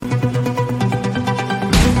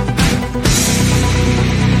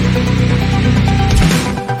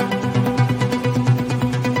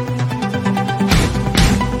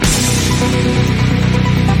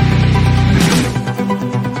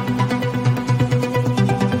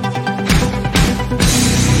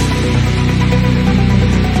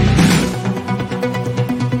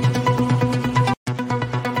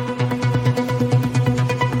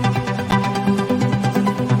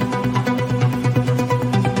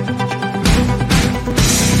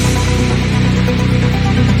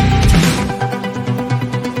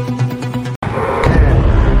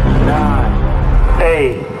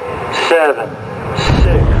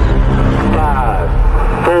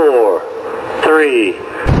3, 2,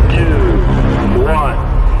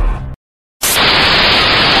 1.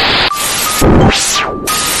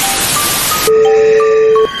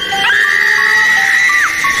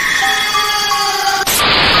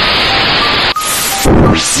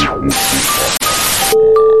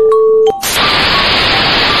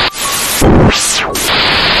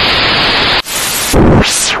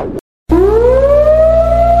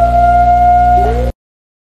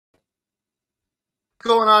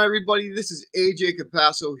 What's going on, everybody? This is AJ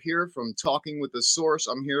Capasso here from Talking with the Source.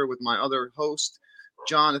 I'm here with my other host,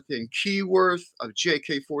 Jonathan Keyworth of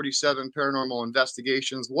JK47 Paranormal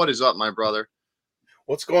Investigations. What is up, my brother?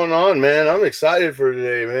 What's going on, man? I'm excited for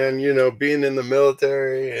today, man. You know, being in the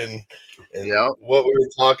military and Yep. what we were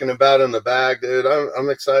talking about in the back, dude. I'm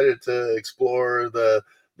excited to explore the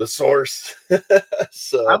source.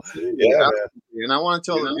 So, Absolutely, yeah, absolutely. And I want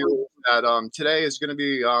to tell the viewers that today is going to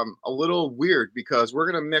be a little weird because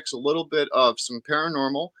we're going to mix a little bit of some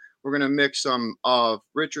paranormal. We're going to mix some of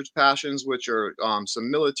Richard's passions, which are some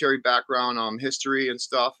military background history and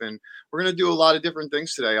stuff. And we're going to do a lot of different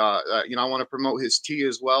things today. I want to promote his tea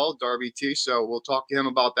as well, Darby Tea. So we'll talk to him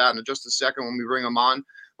about that in just a second when we bring him on.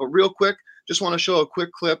 But real quick, just want to show a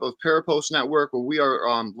quick clip of Parapost Network where we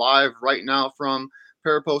are live right now from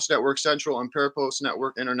Parapost Network Central and Parapost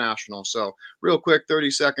Network International. So real quick, 30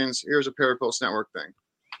 seconds. Here's a Parapost Network thing.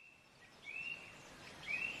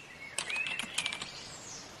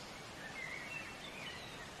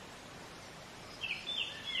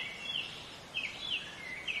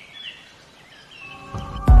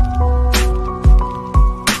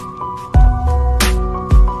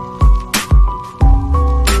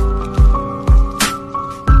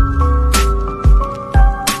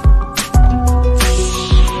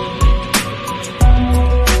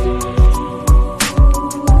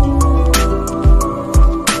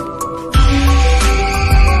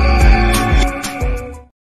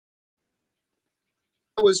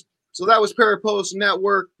 So that was Parapost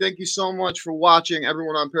Network. Thank you so much for watching,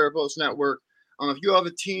 everyone on Parapost Network. If you have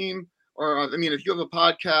a team, or if you have a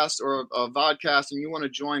podcast or a vodcast and you want to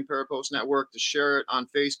join Parapost Network to share it on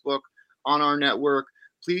Facebook, on our network,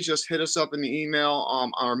 please just hit us up in the email,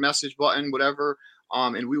 our message button, whatever,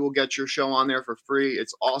 and we will get your show on there for free.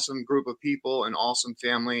 It's an awesome group of people, an awesome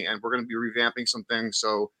family, and we're going to be revamping some things.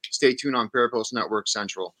 So stay tuned on Parapost Network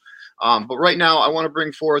Central. But right now, I want to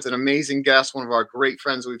bring forth an amazing guest, one of our great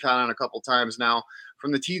friends we've had on a couple times now,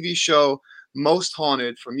 from the TV show Most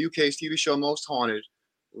Haunted, from UK's TV show Most Haunted,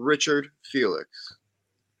 Richard Felix.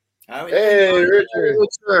 Hey,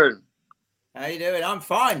 Richard. How you doing? I'm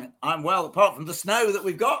fine. I'm well, apart from the snow that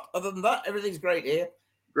we've got. Other than that, everything's great here.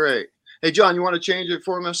 Great. Hey, John, you want to change it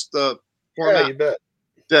for us, the format? Yeah, you bet.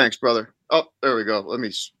 Thanks, brother. Oh, there we go.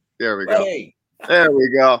 There we go. Hey. There we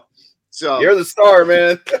go. So you're the star,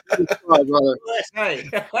 man. Brother.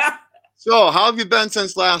 So, how have you been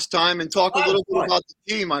since last time? And talk a little bit about the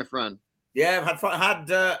tea, my friend. Yeah, I've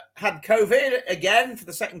had COVID again for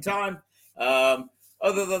the second time.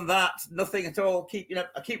 Other than that, nothing at all. I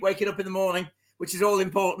keep waking up in the morning, which is all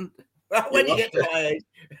important when you get to my age.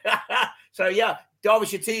 So yeah,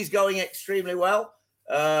 Derbyshire tea's going extremely well.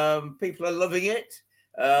 People are loving it.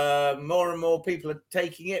 More and more people are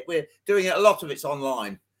taking it. We're doing it. A lot of it's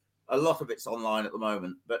online. A lot of it's online at the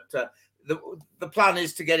moment, but the plan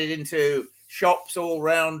is to get it into shops all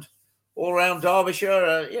around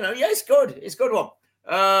Derbyshire. It's good. It's a good one.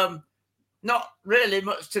 Not really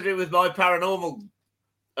much to do with my paranormal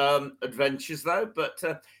adventures, though. But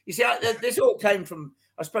you see, this all came from,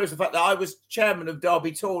 I suppose, the fact that I was chairman of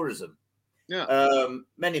Derby Tourism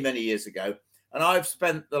many, many years ago, and I've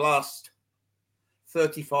spent the last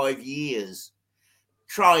 35 years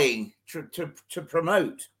trying to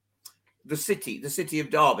promote the city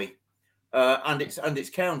of Derby and its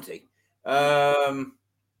county. I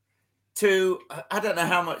don't know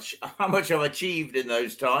how much I've achieved in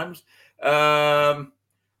those times, but I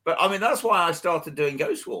mean that's why I started doing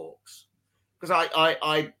ghost walks, because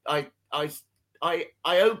I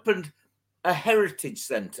opened a heritage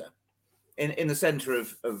centre in the centre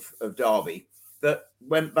of Derby that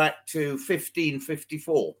went back to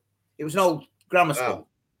 1554. It was an old grammar school,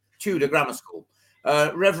 Tudor grammar school.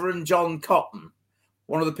 Reverend John Cotton,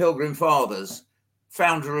 one of the Pilgrim Fathers,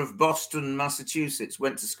 founder of Boston, Massachusetts,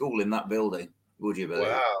 went to school in that building. Would you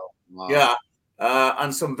believe? Wow. Yeah.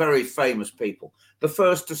 And some very famous people. The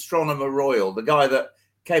first astronomer royal, the guy that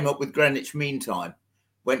came up with Greenwich Mean Time,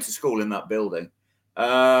 went to school in that building.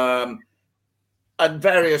 And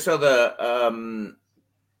various other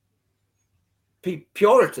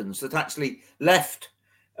Puritans that actually left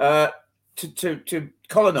to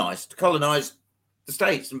colonize the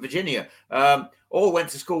States and Virginia. all went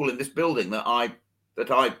to school in this building that I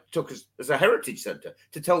took as a heritage centre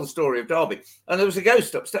to tell the story of Derby. And there was a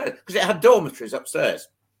ghost upstairs because it had dormitories upstairs.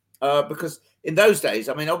 Because in those days,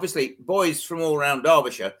 I mean, obviously, boys from all around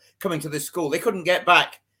Derbyshire coming to this school, they couldn't get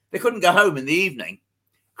back. They couldn't go home in the evening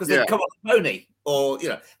because they'd come on a pony or,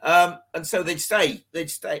 and so they'd stay.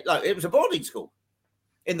 Like it was a boarding school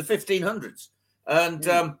in the 1500s.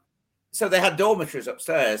 And so they had dormitories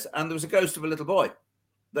upstairs, and there was a ghost of a little boy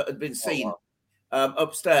that had been seen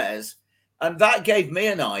upstairs. And that gave me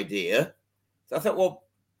an idea. So I thought, well,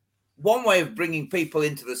 one way of bringing people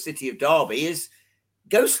into the city of Derby is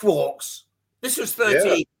ghost walks. This was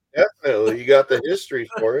 30. Yeah, definitely. You got the history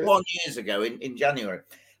for it. 1 years ago in January.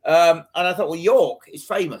 And I thought, well, York is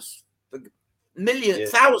famous.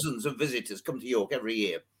 Thousands of visitors come to York every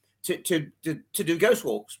year to do ghost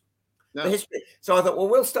walks. The history. So I thought, well,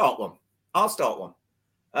 we'll start one. I'll start one.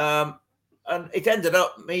 And it ended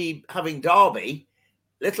up me having Derby,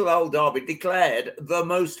 little old Derby, declared the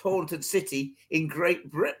most haunted city in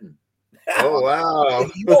Great Britain. Oh, wow.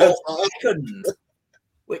 York second,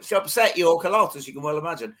 which upset York a lot, as you can well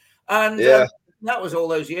imagine. And that was all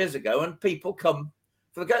those years ago, and people come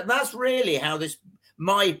for the ghost. That's really how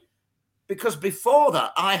because before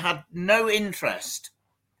that, I had no interest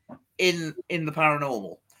in the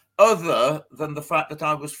paranormal, other than the fact that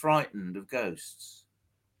I was frightened of ghosts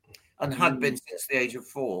and had been since the age of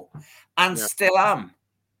 4 and still am.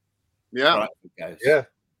 Yeah. Ghosts. Yeah.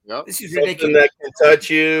 Yep. This is something ridiculous. that can touch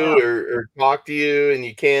you or talk to you and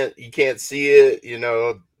you can't see it,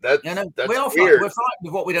 that's weird. We're frightened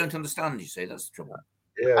of what we don't understand, you see. That's the trouble.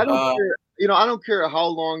 Yeah. I don't care. I don't care how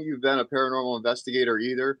long you've been a paranormal investigator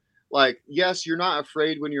either. Like, yes, you're not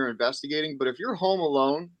afraid when you're investigating, but if you're home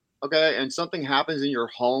alone, okay, and something happens in your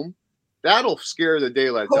home, that'll scare the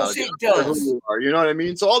daylights out of you. Of course it does. You know what I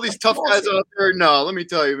mean? So all these tough guys out there, no, let me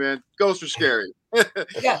tell you, man, ghosts are scary.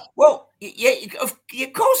 Yeah, well,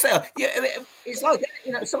 of course they are. It's like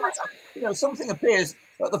something appears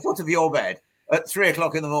at the foot of your bed at 3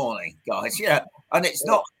 o'clock in the morning, guys. Yeah, and it's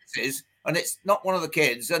not Mrs. and it's not one of the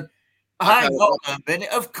kids. And hang on a minute,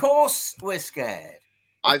 of course we're scared.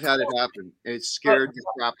 I've had it happen. It scared the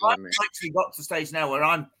crap out of me. I've actually got to the stage now where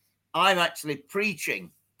I'm actually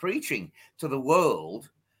preaching to the world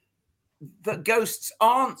that ghosts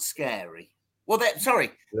aren't scary. Well,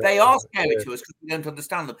 they are scary to us because we don't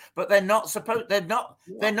understand them. But they're not put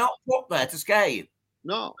there to scare you.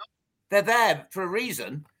 No, they're there for a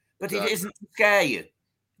reason, but it isn't to scare you.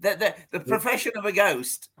 The profession of a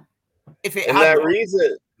ghost,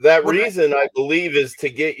 that reason I believe is to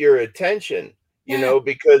get your attention.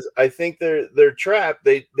 Because I think they're trapped.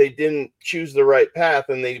 They didn't choose the right path,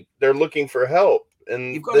 and they're looking for help.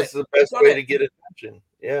 And this is the best way to get attention.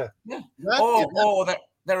 Yeah. Or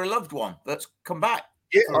they're a loved one that's come back.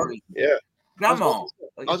 Yeah. Grandma.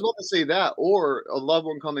 I was about to say that, or a loved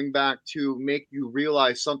one coming back to make you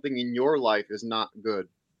realize something in your life is not good.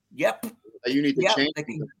 Yep. That you need to change.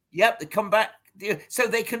 They come back so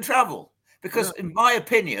they can travel. Because in my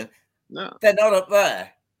opinion, they're not up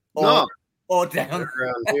there. Or down. They're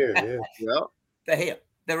around here, They're here.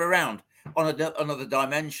 They're around on another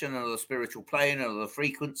dimension, another spiritual plane, another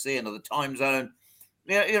frequency, another time zone.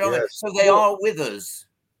 So they are with us,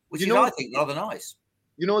 which is, I think, rather nice.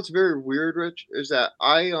 You know what's very weird, Rich, is that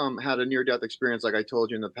I had a near-death experience, like I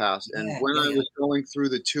told you in the past. And when I was going through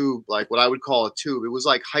the tube, like what I would call a tube, it was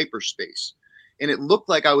like hyperspace. And it looked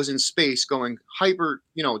like I was in space going hyper,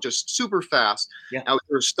 just super fast. Yeah. There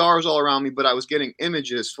were stars all around me, but I was getting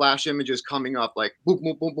flash images coming up like boom,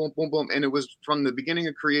 boom, boom, boom, boom, boom. And it was from the beginning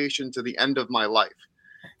of creation to the end of my life.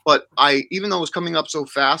 But even though it was coming up so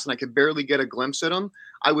fast and I could barely get a glimpse at them,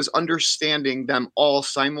 I was understanding them all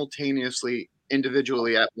simultaneously,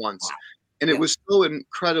 individually at once. And it was so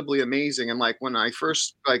incredibly amazing. And like when I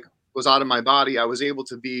first was out of my body, I was able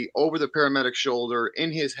to be over the paramedic's shoulder, in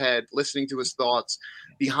his head, listening to his thoughts,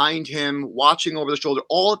 behind him, watching over the shoulder,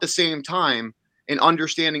 all at the same time and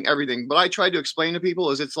understanding everything. But I tried to explain to people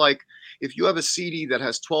it's like if you have a CD that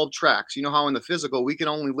has 12 tracks, you know how in the physical we can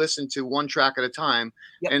only listen to one track at a time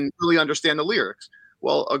and really understand the lyrics.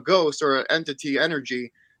 Well, a ghost or an entity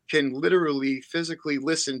energy can literally physically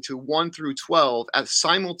listen to 1 through 12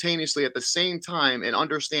 simultaneously at the same time and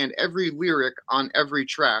understand every lyric on every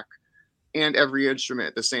track and every instrument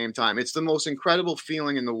at the same time. It's the most incredible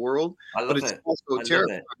feeling in the world, but it's also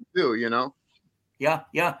terrifying too, Yeah.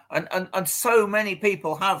 And so many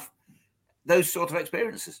people have those sort of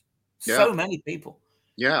experiences. So many people.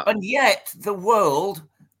 Yeah. And yet the world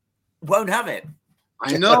won't have it.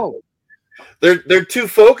 I know. They're too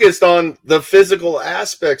focused on the physical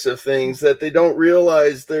aspects of things that they don't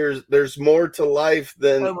realize there's more to life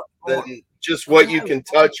than just what you can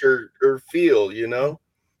touch or feel, you know?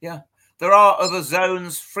 Yeah. There are other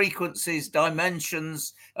zones, frequencies,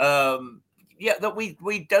 dimensions, that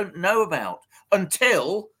we don't know about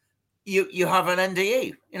until you have an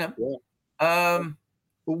NDE, you know. Yeah.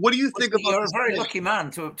 But what do you think about? You're a very lucky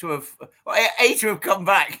man to have come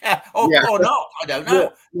back, or not. I don't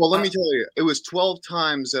know. Well, let me tell you, it was 12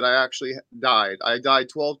 times that I actually died. I died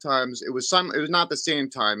 12 times. It was not the same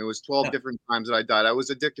time. It was 12 different times that I died. I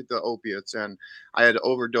was addicted to opiates, and I had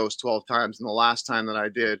overdosed 12 times. And the last time that I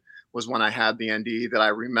did was when I had the NDE that I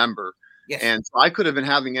remember. Yes. And so I could have been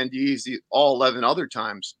having NDEs all 11 other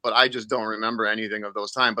times, but I just don't remember anything of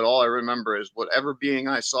those times. But all I remember is whatever being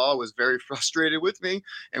I saw was very frustrated with me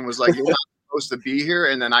and was like, you're not supposed to be here.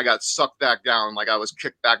 And then I got sucked back down, like I was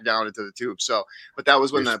kicked back down into the tube. So, but that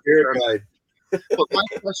was when the spirit died. But my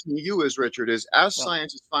question to you is, Richard, is as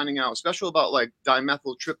science is finding out, especially about like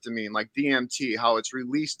dimethyltryptamine, like DMT, how it's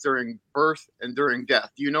released during birth and during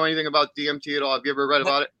death. Do you know anything about DMT at all? Have you ever read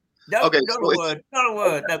about it? No, okay, not a word. Not a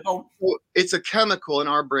word. Okay. So it's a chemical in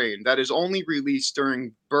our brain that is only released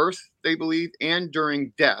during birth, they believe, and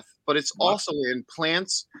during death. But it's also in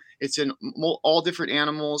plants. It's in all different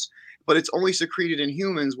animals. But it's only secreted in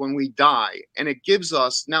humans when we die. And it gives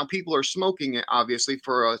us, now people are smoking it, obviously,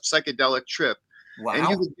 for a psychedelic trip. Wow. And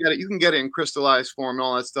you can get it in crystallized form and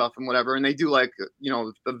all that stuff and whatever. And they do like,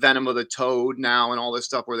 the venom of the toad now and all this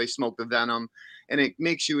stuff where they smoke the venom. And it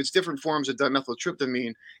makes you, it's different forms of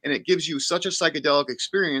dimethyltryptamine. And it gives you such a psychedelic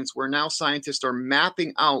experience where now scientists are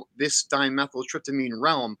mapping out this dimethyltryptamine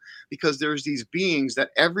realm because there's these beings that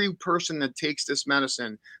every person that takes this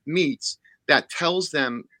medicine meets that tells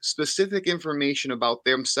them specific information about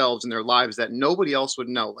themselves and their lives that nobody else would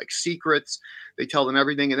know, like secrets. They tell them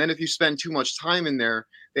everything. And then if you spend too much time in there,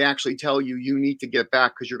 they actually tell you need to get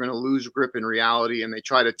back because you're going to lose grip in reality. And they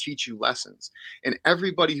try to teach you lessons. And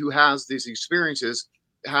everybody who has these experiences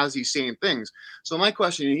has these same things. So my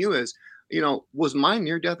question to you is, was my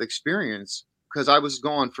near-death experience, because I was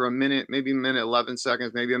gone for a minute, maybe a minute, 11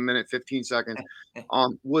 seconds, maybe a minute, 15 seconds,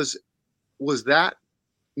 was that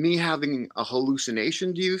me having a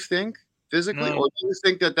hallucination, do you think, physically? Or do you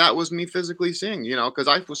think that was me physically seeing, because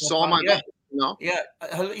I saw my body, Yeah.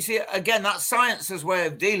 You see, again, that science's way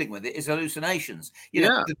of dealing with it is hallucinations.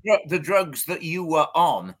 The drugs that you were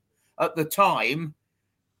on at the time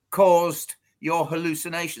caused your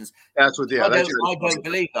hallucinations. That's what, I don't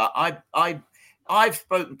believe that. I've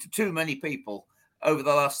spoken to too many people over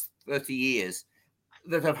the last 30 years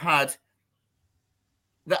that have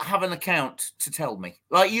an account to tell me,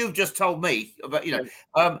 like you've just told me about,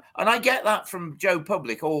 and I get that from Joe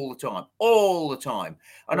Public all the time.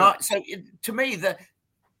 And so to me,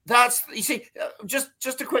 that's, you see,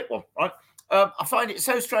 just a quick one, right? I find it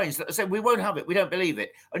so strange that I say we won't have it, we don't believe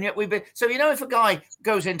it, and yet so if a guy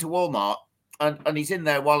goes into Walmart and he's in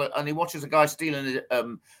there and he watches a guy stealing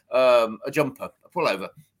a jumper, a pullover,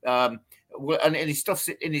 and he stuffs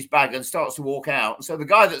it in his bag and starts to walk out, and so the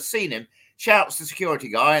guy that's seen him shouts to the security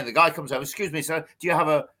guy, and the guy comes over, "Excuse me, sir, do you have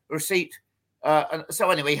a receipt?" And so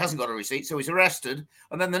anyway, he hasn't got a receipt, so he's arrested.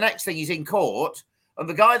 And then the next thing, he's in court, and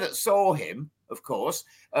the guy that saw him, of course,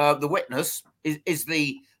 the witness is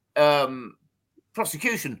the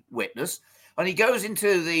prosecution witness, and he goes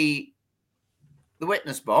into the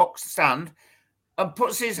witness box stand and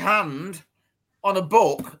puts his hand on a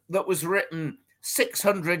book that was written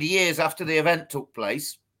 600 years after the event took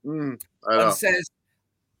place, and says,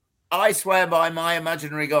 "I swear by my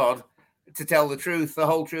imaginary God to tell the truth, the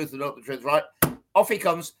whole truth, and not the truth." Right? Off he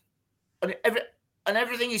comes, and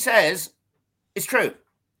everything he says is true.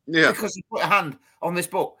 Yeah, because he put a hand on this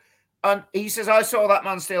book, and he says, "I saw that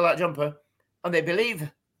man steal that jumper," and they believe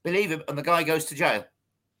him, and the guy goes to jail.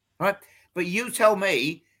 Right? But you tell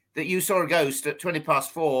me that you saw a ghost at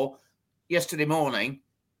 4:20 yesterday morning,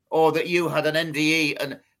 or that you had an NDE,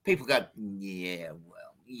 and people go, "Yeah,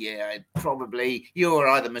 probably you were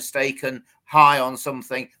either mistaken, high on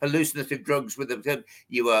something, hallucinative drugs with them,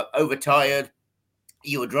 you were overtired,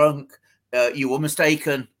 you were drunk, you were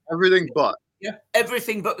mistaken." Everything but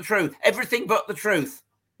the truth. Everything but the truth.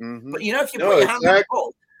 Mm-hmm. But if you put your hand on the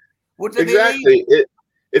book, would there be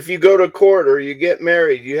if you go to court or you get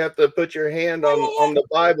married, you have to put your hand on the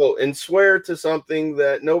Bible and swear to something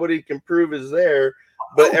that nobody can prove is there.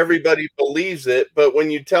 But everybody believes it. But when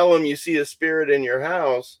you tell them you see a spirit in your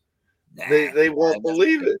house, they won't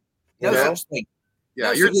believe it. No such thing.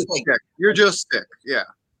 Yeah, you're just sick. You're just sick. Yeah.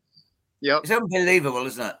 Yep. It's unbelievable,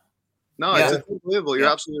 isn't it? No, it's unbelievable. You're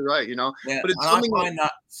absolutely right. But it's I find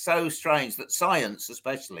that so strange that science,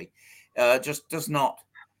 especially, just does not.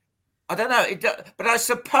 I don't know. But I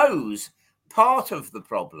suppose part of the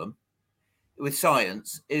problem with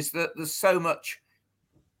science is that there's so much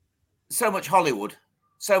Hollywood,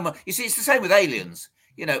 so much. You see, it's the same with aliens.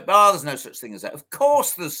 There's no such thing as that. Of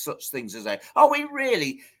course, there's such things as that. Are we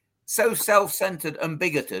really so self-centered and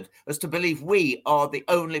bigoted as to believe we are the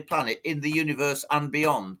only planet in the universe and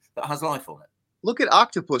beyond that has life on it? Look at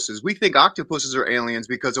octopuses. We think octopuses are aliens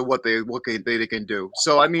because of what they can do.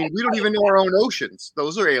 So I mean, we don't even know our own oceans.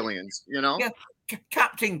 Those are aliens, Yeah,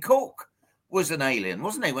 Captain Cook was an alien,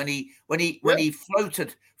 wasn't he? When he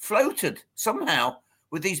floated somehow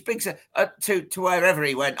with these big to wherever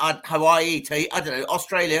he went, Hawaii, to I don't know,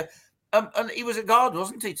 Australia, and he was a god,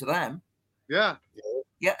 wasn't he, to them? Yeah.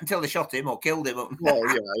 Yeah, until they shot him or killed him. Well,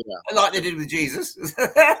 yeah. Like they did with Jesus.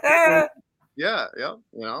 Yeah.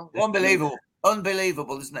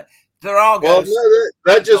 Unbelievable, isn't it? There are ghosts. Well,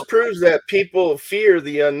 that just proves that people fear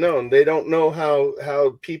the unknown. They don't know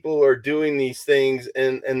how people are doing these things,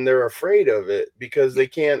 and they're afraid of it because they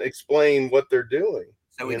can't explain what they're doing.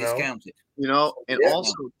 So we discount it. And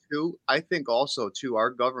also too, I think also too,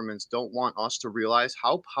 our governments don't want us to realize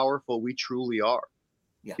how powerful we truly are.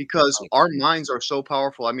 Yeah. Because our minds are so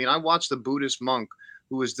powerful. I mean, I watched the Buddhist monk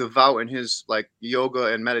who was devout in his like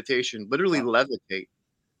yoga and meditation literally levitate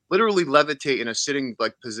in a sitting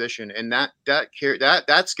like position, and that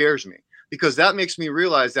scares me, because that makes me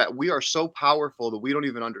realize that we are so powerful that we don't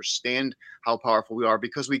even understand how powerful we are,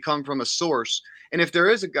 because we come from a source. And if there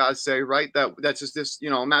is a God, say, right, that's just this,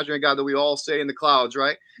 imagine a God that we all say in the clouds,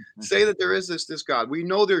 right? Mm-hmm. Say that there is this God. We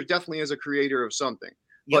know there definitely is a creator of something,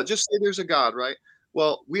 but just say there's a God, right?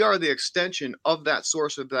 Well, we are the extension of that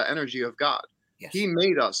source of that energy of God. Yes. He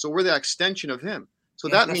made us, so we're the extension of him. So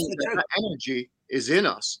that means that energy is in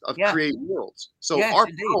us of create worlds. So our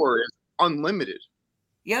power is unlimited.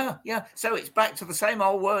 Yeah. So it's back to the same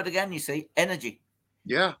old word again, you see, energy.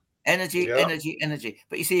 Yeah. Energy.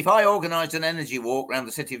 But you see, if I organised an energy walk around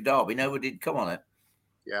the city of Derby, nobody'd come on it.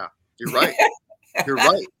 Yeah, you're right. You're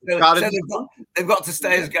right. They've got to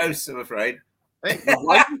stay as ghosts, I'm afraid. Hey,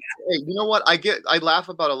 you know what? I laugh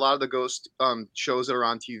about a lot of the ghost shows that are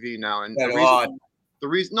on TV now, and the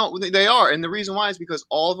reason they are, and the reason why is because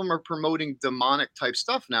all of them are promoting demonic type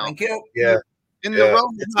stuff now. Thank you. Yeah. In the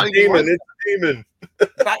realm, it's a demon. It's a demon.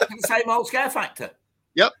 Back to the same old scare factor.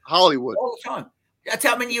 Yep, Hollywood all the time.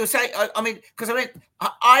 I mean, you say,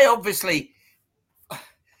 I obviously,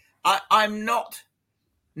 I'm not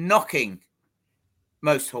knocking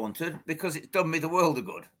Most Haunted because it's done me the world of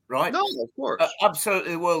good, right? No, of course,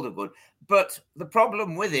 absolutely the world of good. But the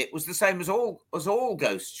problem with it was the same as all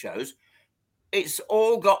ghost shows. It's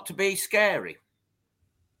all got to be scary.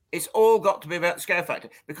 It's all got to be about the scare factor,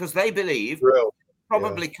 because they believe,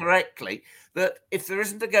 probably correctly, that if there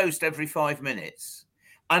isn't a ghost every 5 minutes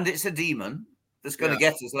and it's a demon that's going to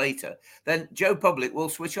get us later, then Joe Public will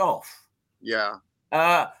switch off. Yeah.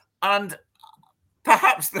 And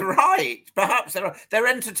perhaps they're right. Perhaps they're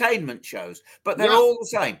entertainment shows, but they're all the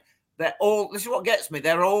same. This is what gets me.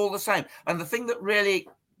 They're all the same. And the thing that really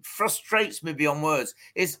frustrates me beyond words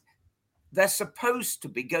is they're supposed to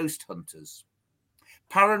be ghost hunters,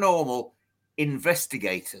 paranormal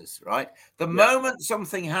investigators, right? The moment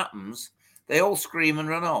something happens, they all scream and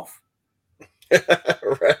run off.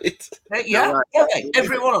 Right.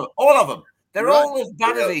 Every one of them, all of them. They're all as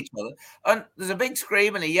bad as each other. And there's a big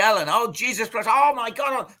scream and a yell and, oh, Jesus Christ, oh, my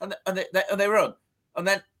God. And they run.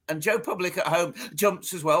 And Joe Public at home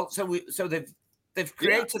jumps as well. So they've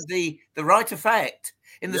created the right effect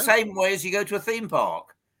in the same way as you go to a theme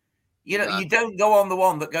park. You don't go on the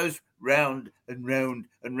one that goes round and round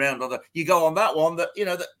and round. You go on that one that,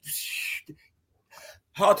 that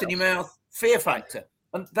heart in your mouth, fear factor.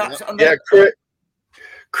 And that's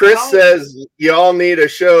Chris says y'all need a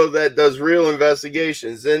show that does real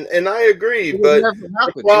investigations, and I agree. But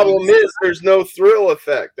the problem is there's no thrill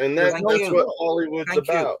effect, and that's what Hollywood's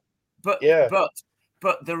about. But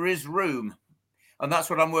there is room, and that's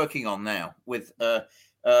what I'm working on now. With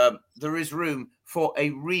there is room for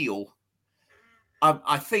a real.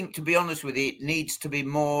 I think, to be honest with you, it needs to be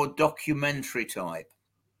more documentary type,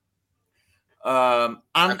 and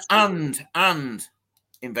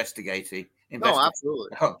investigating. No,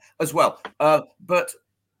 absolutely. As well. But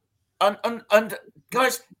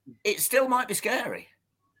guys, it still might be scary.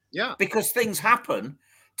 Yeah. Because things happen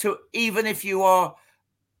to, even if you are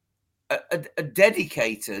a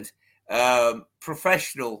dedicated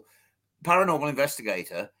professional paranormal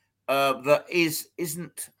investigator that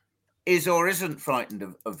isn't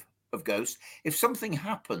frightened of ghosts. If something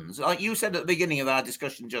happens, like you said at the beginning of our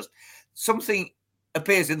discussion, just something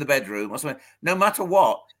appears in the bedroom or something, no matter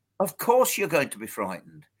what, of course you're going to be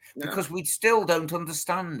frightened, because we still don't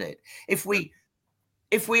understand it. If we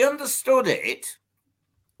understood it,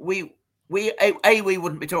 we we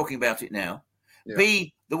wouldn't be talking about it now. Yeah.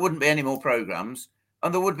 B, there wouldn't be any more programs,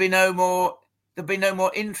 and there would be no more. There'd be no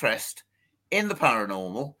more interest in the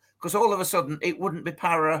paranormal, because all of a sudden it wouldn't be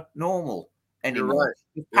paranormal anymore.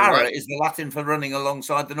 You're Para right. is the Latin for running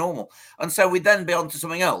alongside the normal, and so we'd then be on to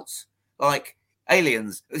something else like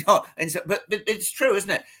aliens. And so, but it's true, isn't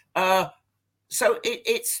it? So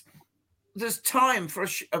it's there's time for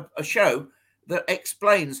a show that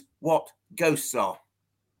explains what ghosts are.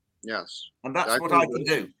 Yes, and that's what I can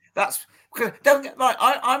do. That's because don't get like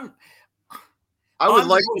I would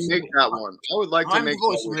like to make that one. I would like to I'm make the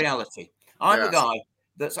voice of reality. I'm the Yes. guy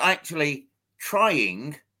that's actually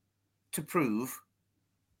trying to prove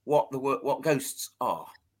what ghosts are.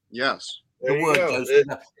 Yes. There The you word go. ghost.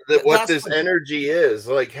 What That's this what energy is,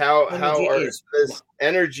 like how energy is. this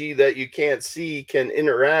energy that you can't see can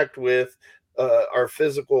interact with our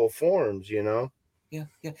physical forms, you know. Yeah.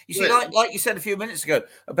 You see, like you said a few minutes ago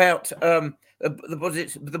about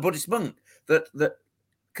the Buddhist monk that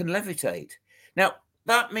can levitate. Now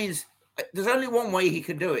that means there's only one way he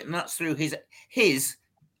can do it, and that's through his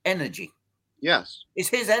energy. Yes. It's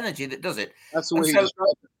his energy that does it. That's the way he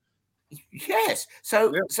described it. Yes.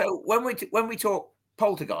 So Yeah. so when we talk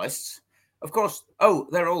poltergeists, of course,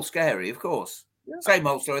 they're all scary, of course. Yeah. Same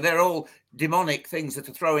old story. They're all demonic things that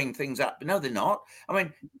are throwing things at. But no, they're not. I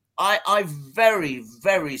mean, I very,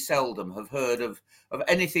 very seldom have heard of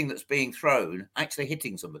anything that's being thrown actually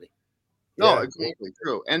hitting somebody. No, Yeah. exactly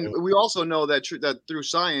true. And we also know that that through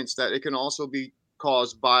science that it can also be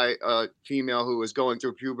caused by a female who is going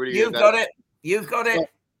through puberty. You've got it. You've got it.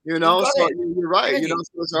 You know, You've got so it. you're right. Energy. You know,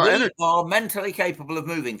 so it's our We energy. are mentally capable of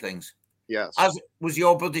moving things. Yes. As was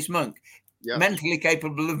your Buddhist monk, Yes. mentally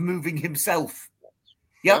capable of moving himself.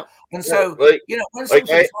 Yeah. Yep. And so, when something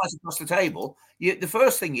flies across the table, the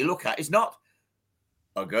first thing you look at is not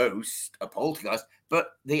a ghost, a poltergeist,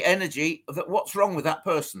 but the energy of what's wrong with that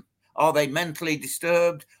person. Are they mentally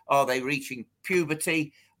disturbed? Are they reaching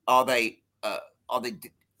puberty? Are they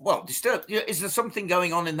disturbed? Is there something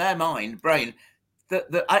going on in their brain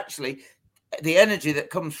that actually the energy that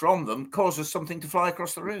comes from them causes something to fly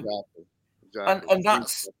across the room? Exactly. And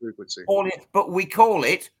that's frequency. But we call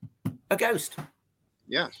it a ghost.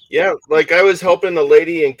 Yes. Yeah, like I was helping a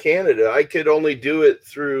lady in Canada. I could only do it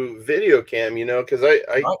through video cam, you know, because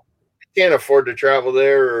I can't afford to travel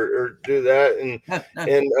there or do that. And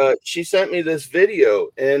and she sent me this video,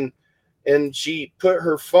 and she put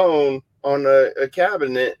her phone on a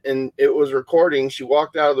cabinet, and it was recording. She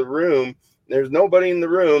walked out of the room. There's nobody in the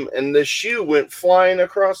room, and the shoe went flying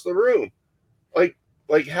across the room.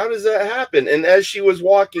 Like how does that happen? And as she was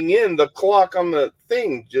walking in, the clock on the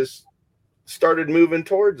thing just started moving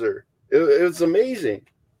towards her. It was amazing.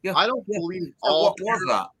 Yeah. I don't believe what was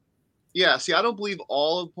that? Yeah, see, I don't believe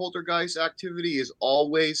all of poltergeist activity is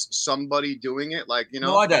always somebody doing it. Like, you know,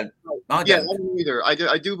 no, I don't. I don't either.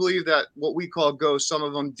 I do believe that what we call ghosts, some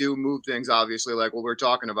of them do move things, obviously, like what we're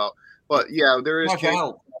talking about. But yeah, there is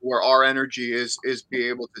cases where our energy is be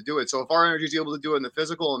able to do it. So if our energy is able to do it in the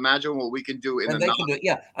physical, imagine what we can do in the they can do it.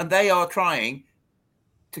 Yeah, and they are trying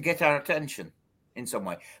to get our attention in some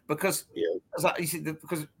way because you see,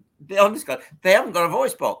 because the honest God, they haven't got a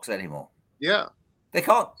voice box anymore. Yeah, they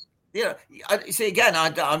can't. You know, you see again. I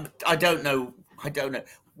don't know. I don't know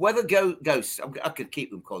whether ghosts. I could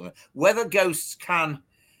keep them calling them. Whether ghosts can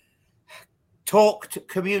talk to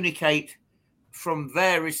communicate from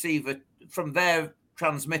their receiver, from their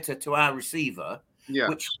transmitter to our receiver,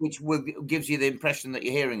 which gives you the impression that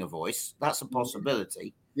you're hearing a voice. That's a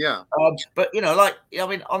possibility. Yeah. But like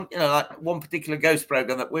one particular ghost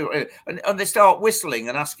program that we were in, and they start whistling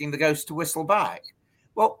and asking the ghost to whistle back.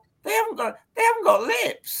 Well, they haven't got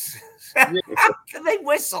lips. How can they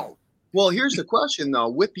whistle? Well, here's the question though: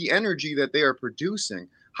 with the energy that they are producing,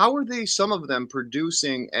 how are they? Some of them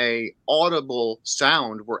producing a audible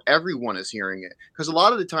sound where everyone is hearing it? Because a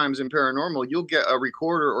lot of the times in paranormal, you'll get a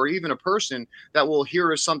recorder or even a person that will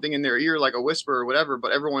hear something in their ear, like a whisper or whatever,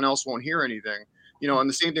 but everyone else won't hear anything. You know, and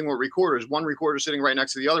the same thing with recorders. One recorder sitting right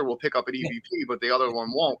next to the other will pick up an EVP, but the other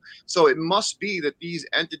one won't. So it must be that these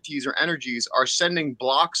entities or energies are sending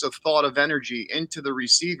blocks of thought of energy into the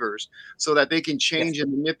receivers so that they can change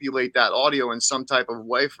and manipulate that audio in some type of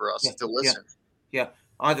way for us to listen. Yeah,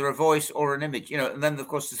 either a voice or an image, and then of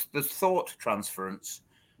course there's thought transference,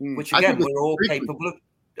 which again we're all capable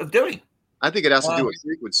of doing. I think it has to do with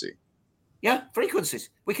frequency. Yeah,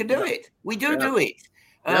 frequencies. We can do it. We do it.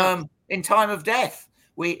 In time of death,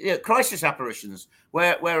 we crisis apparitions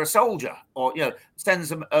where a soldier or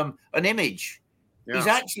sends an image. He's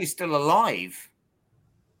actually still alive,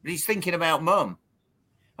 but he's thinking about mum,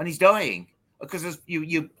 and he's dying, because as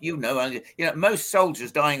you know, most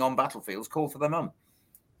soldiers dying on battlefields call for their mum.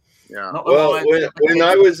 Yeah. Not the Well, wives, not the when kids.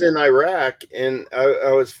 I was in Iraq and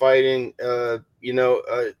I was fighting, Yeah.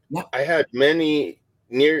 I had many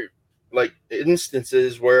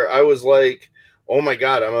instances where I was like, "Oh my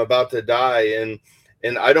God, I'm about to die,"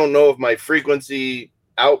 and I don't know if my frequency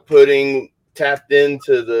outputting tapped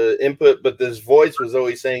into the input, but this voice was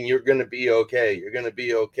always saying, "You're going to be okay. You're going to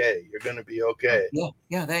be okay. You're going to be okay."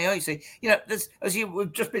 Yeah. There you are. You see, there's, as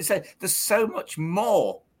we've just been saying, there's so much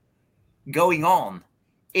more going on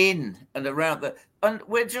in and around and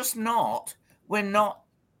we're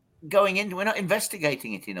not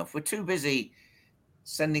investigating it enough. We're too busy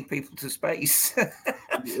sending people to space.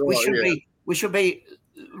 we should be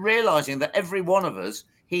realizing that every one of us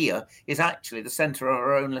here is actually the center of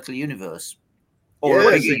our own little universe, or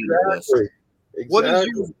a bigger universe. Exactly. What is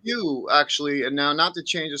your view, actually? And now, not to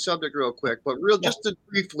change the subject real quick, but just to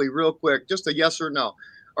briefly, real quick, just a yes or no,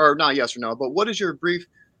 or not yes or no, but what is your brief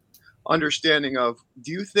understanding of?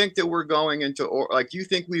 Do you think that we're going into, or like, do you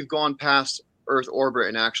think we've gone past Earth orbit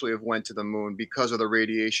and actually have went to the moon because of the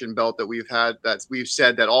radiation belt that we've had? That we've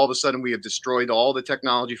said that all of a sudden we have destroyed all the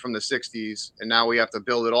technology from the 60s, and now we have to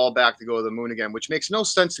build it all back to go to the moon again, which makes no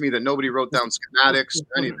sense to me that nobody wrote down schematics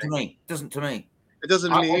or anything. Doesn't to me. It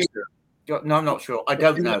doesn't to me either. No, I'm not sure. I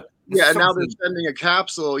don't know. And now they're sending a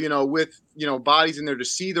capsule, with bodies in there to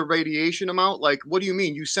see the radiation amount. Like, what do you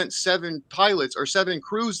mean? You sent 7 pilots or 7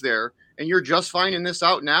 crews there, and you're just finding this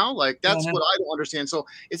out now? Like, that's what I don't understand. So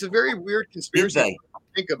it's a very weird conspiracy to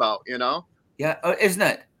think about, Yeah, isn't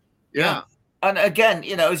it? Yeah. And again,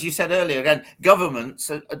 as you said earlier, again, governments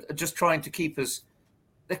are just trying to keep us.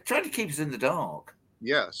 They're trying to keep us in the dark.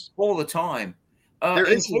 Yes. All the time. There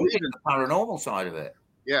is including the paranormal side of it.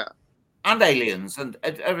 Yeah. And aliens and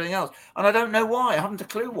everything else. And I don't know why. I haven't a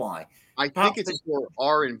clue why. I think it's for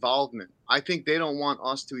our involvement. I think they don't want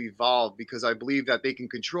us to evolve because I believe that they can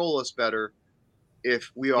control us better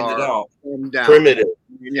if we are primitive.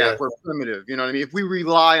 Yeah, if we're primitive. You know what I mean? If we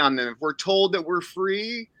rely on them, if we're told that we're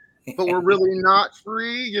free, but we're really not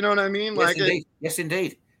free, you know what I mean? Yes,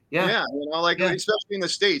 indeed. Yeah. Especially in the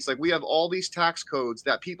States, like we have all these tax codes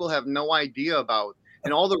that people have no idea about.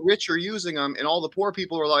 And all the rich are using them, and all the poor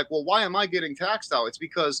people are like, well, why am I getting taxed out? It's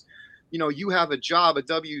because, you have a job, a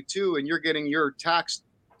W-2, and you're getting your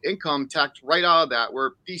income taxed right out of that,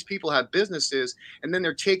 where these people have businesses, and then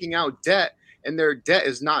they're taking out debt, and their debt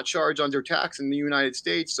is not charged under tax in the United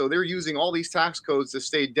States. So they're using all these tax codes to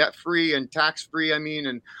stay debt-free and tax-free,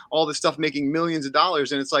 and all this stuff, making millions of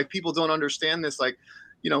dollars. And it's like people don't understand this, like,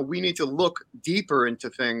 we need to look deeper into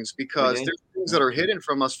things because there's things that are hidden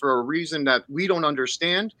from us for a reason that we don't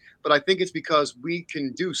understand. But I think it's because we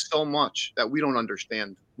can do so much that we don't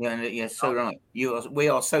understand. Yeah, so right. We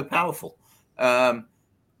are so powerful, but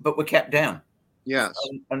we're kept down. Yes.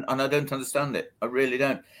 And I don't understand it. I really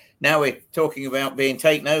don't. Now we're talking about being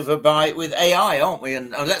taken over with AI, aren't we?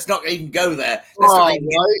 And let's not even go there.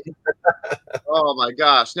 Oh my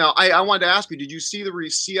gosh. Now, I wanted to ask you, did you see the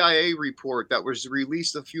CIA report that was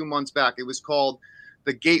released a few months back? It was called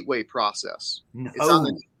The Gateway Process. No. It's on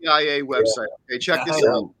the CIA website. Okay, check this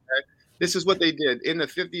out. Okay? This is what they did in the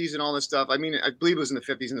 50s and all this stuff. I believe it was in the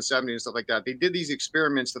 50s and the 70s and stuff like that. They did these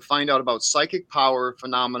experiments to find out about psychic power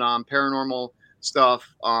phenomenon, paranormal stuff,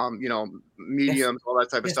 mediums, all that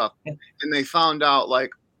type of stuff. And they found out like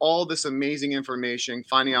all this amazing information,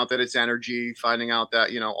 finding out that it's energy, finding out that,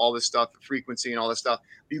 all this stuff, frequency and all this stuff.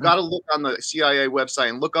 But you got to look on the CIA website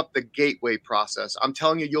and look up the Gateway Process. I'm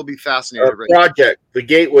telling you, you'll be fascinated. The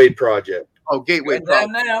Gateway Project. Oh, Gateway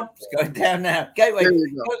Project. It's going down now. Gateway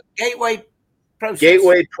Process.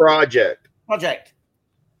 Gateway Project.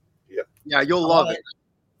 Yeah. Yeah, you'll love it.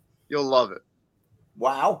 You'll love it.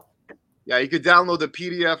 Wow. Yeah, you could download the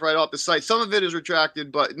PDF right off the site. Some of it is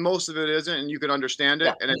retracted, but most of it isn't, and you can understand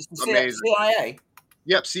it, and it's amazing. CIA?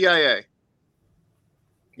 Yep, CIA.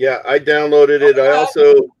 Yeah, I downloaded it.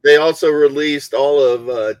 They also released all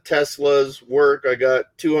of Tesla's work. I got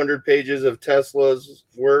 200 pages of Tesla's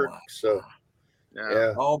work. So,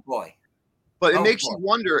 yeah. Oh boy. But it makes you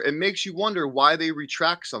wonder. It makes you wonder why they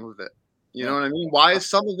retract some of it. You know what I mean? Why is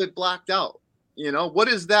some of it blacked out? What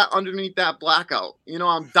is that underneath that blackout?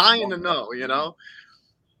 I'm dying to know,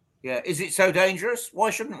 Yeah. Is it so dangerous? Why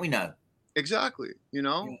shouldn't we know? Exactly.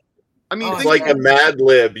 Yeah. It's like a Mad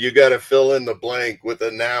Lib. You got to fill in the blank with a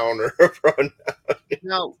noun or a pronoun.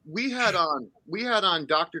 Now, we had on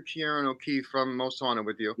Dr. Kieran O'Keefe from Most Haunted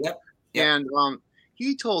with you. Yep. And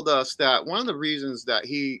he told us that one of the reasons that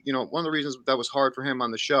that was hard for him on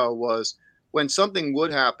the show was when something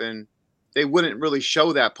would happen, they wouldn't really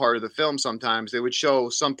show that part of the film sometimes. They would show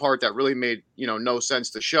some part that really made, no sense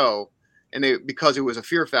to show. and because it was a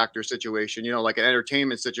fear factor situation, like an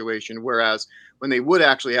entertainment situation. Whereas when they would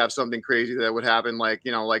actually have something crazy that would happen, like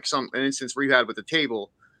like an instance we had with the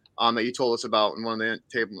table, that you told us about in one of the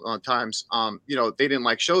table times, they didn't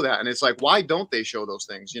like show that, and it's like, why don't they show those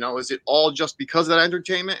things? Is it all just because of that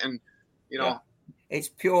entertainment? And it's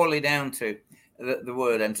purely down to the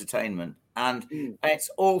word entertainment, and it's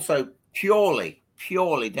also purely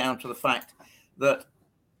down to the fact that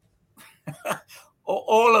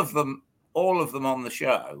all of them on the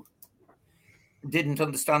show didn't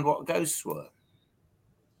understand what ghosts were.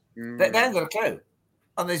 They haven't got a clue.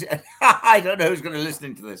 And I don't know who's going to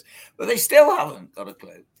listen to this, but they still haven't got a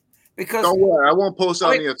clue. Because don't worry, I won't post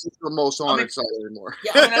on the official Most Haunted site anymore.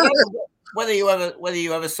 I don't know whether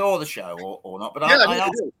you ever saw the show or not, but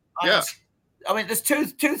I mean, there's two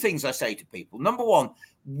things I say to people. Number one,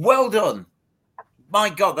 well done. My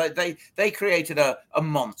God, they created a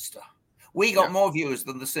monster. We got more viewers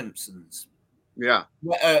than The Simpsons. Yeah.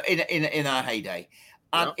 In our heyday,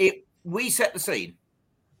 and we set the scene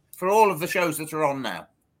for all of the shows that are on now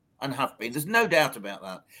and have been. There's no doubt about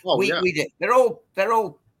that. We did. They're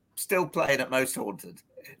all still playing at Most Haunted.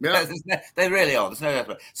 Yeah. They really are. There's no doubt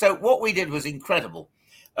about it. So what we did was incredible,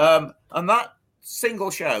 and that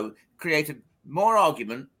single show created more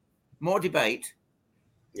argument, more debate,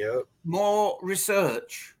 more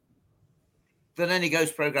research than any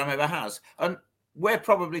ghost program ever has. And we're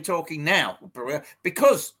probably talking now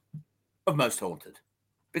because of Most Haunted,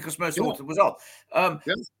 because Most Haunted was on.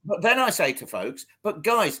 But then I say to folks, but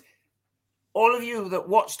guys, all of you that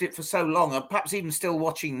watched it for so long, and perhaps even still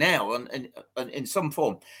watching now and in some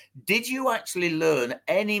form, did you actually learn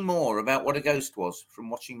any more about what a ghost was from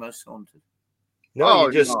watching Most Haunted? No,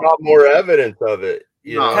 you just saw more evidence of it.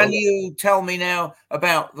 Can you tell me now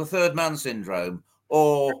about the third man syndrome,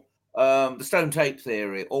 or the stone tape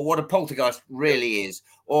theory, or what a poltergeist really is,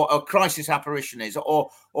 or a crisis apparition is, or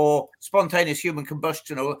spontaneous human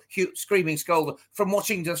combustion, or screaming skull from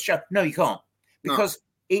watching the show? No, you can't, because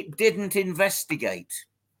it didn't investigate.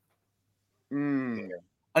 And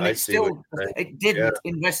it didn't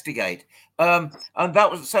investigate. And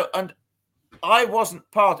that was so, and I wasn't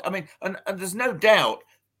part. I mean, and there's no doubt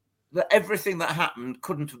that everything that happened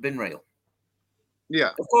couldn't have been real.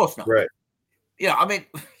 Yeah, of course not. Right. Yeah, I mean,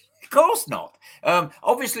 of course not.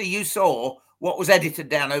 Obviously, you saw what was edited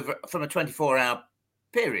down from a 24-hour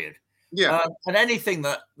period. Yeah, and anything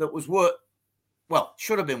that was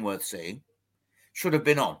should have been worth seeing, should have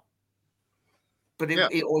been on. But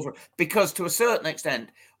it was, because to a certain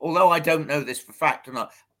extent, although I don't know this for fact or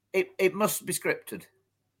not, it must be scripted.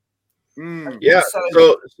 Yeah,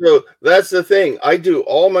 so that's the thing. I do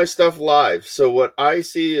all my stuff live, so what I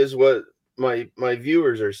see is what my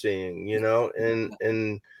viewers are seeing, and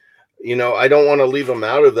I don't want to leave them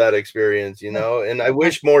out of that experience, and I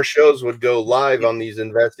wish more shows would go live on these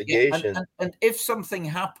investigations. And if something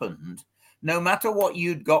happened, no matter what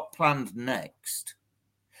you'd got planned next,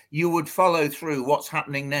 you would follow through what's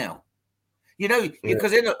happening now.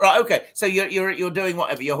 Because so you're doing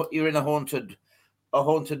whatever, you're in a haunted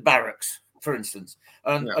barracks, for instance,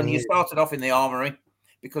 and you started off in the armory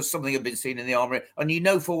because something had been seen in the armory,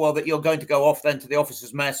 and full well that you're going to go off then to the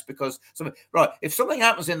officers' mess because if something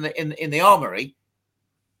happens in the armory,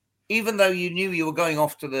 even though you knew you were going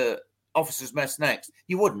off to the officers' mess next,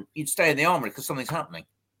 you wouldn't. You'd stay in the armory because something's happening.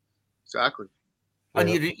 Exactly. And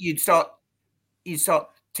you'd start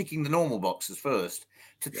ticking the normal boxes first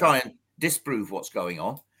to try and disprove what's going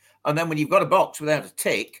on, and then when you've got a box without a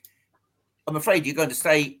tick, I'm afraid you're going to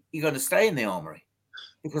stay in the armory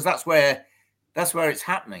because that's where it's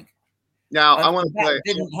happening. Now, I want to play. That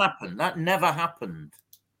didn't happen. That never happened.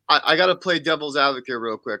 I got to play devil's advocate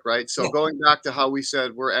real quick, right? So going back to how we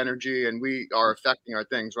said we're energy and we are affecting our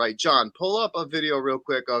things, right? John, pull up a video real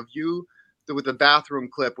quick of you with the bathroom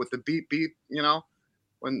clip with the beep beep,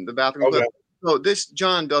 when the bathroom clip. So this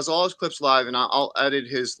John does all his clips live, and I'll edit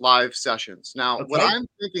his live sessions. Now, what I'm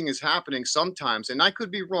thinking is happening sometimes, and I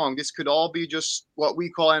could be wrong. This could all be just what we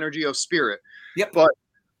call energy of spirit. Yep. But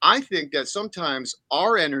I think that sometimes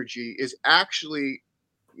our energy is actually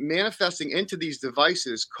manifesting into these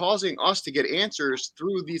devices, causing us to get answers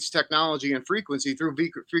through these technology and frequency, through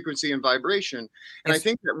frequency and vibration. And I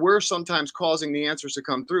think that we're sometimes causing the answers to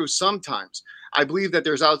come through. Sometimes I believe that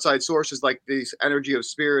there's outside sources like these energy of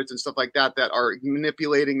spirits and stuff like that are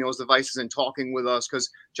manipulating those devices and talking with us. Because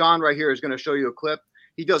John right here is going to show you a clip.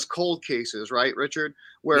 He does cold cases, right, Richard?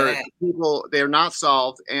 Where people, they're not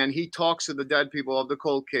solved, and he talks to the dead people of the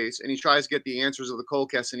cold case, and he tries to get the answers of the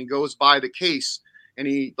cold case, and he goes by the case and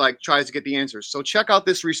he tries to get the answers. So check out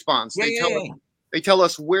this response. They tell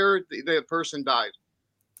us where the person died.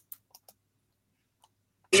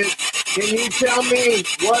 Can you tell me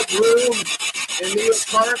what room in the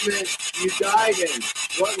apartment you died in?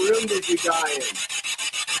 What room did you die in?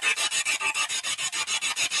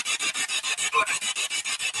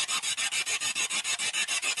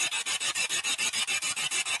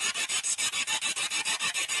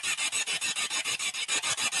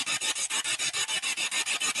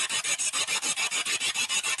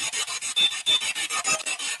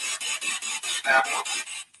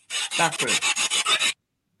 Bathroom.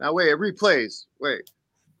 Now wait, it replays. Wait.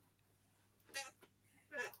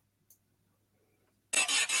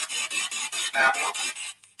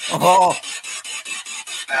 Oh.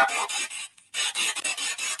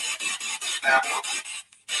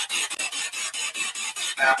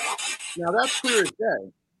 Now that's clear as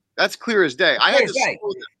day. That's clear as day. I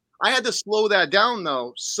had to slow that down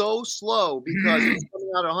though, so slow because it was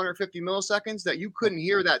coming out at 150 milliseconds that you couldn't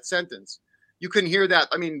hear that sentence. You couldn't hear that.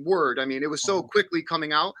 I mean, word. I mean, it was so quickly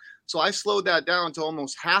coming out. So I slowed that down to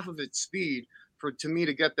almost half of its speed to me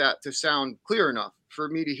to get that to sound clear enough for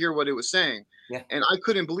me to hear what it was saying. Yeah. And I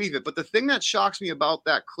couldn't believe it. But the thing that shocks me about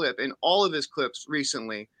that clip and all of his clips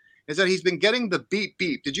recently is that he's been getting the beep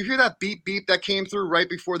beep. Did you hear that beep beep that came through right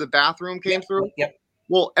before the bathroom came through? Yep.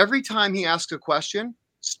 Well, every time he asks a question,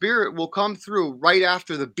 Spirit will come through right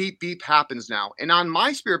after the beep beep happens now. And on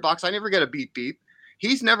my Spirit box, I never get a beep beep.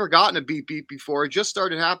 He's never gotten a beep beep before. It just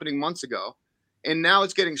started happening months ago. And now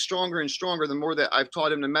it's getting stronger and stronger the more that I've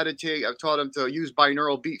taught him to meditate. I've taught him to use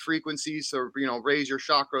binaural beat frequencies to, raise your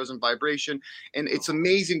chakras and vibration. And it's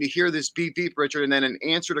amazing to hear this beep beep, Richard, and then an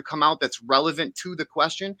answer to come out that's relevant to the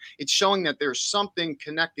question. It's showing that there's something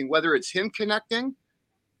connecting, whether it's him connecting,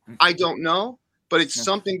 I don't know, but it's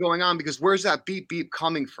something going on because where's that beep beep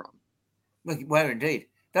coming from? Where indeed.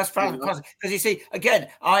 That's fascinating. Because you see, again,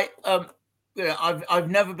 I've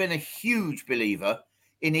never been a huge believer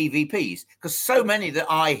in EVPs because so many that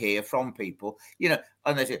I hear from people, and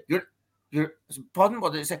they say, "You're pardon,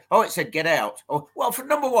 what did it say? Oh, it said get out." Oh, well, for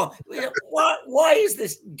number one, why is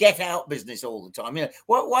this get out business all the time?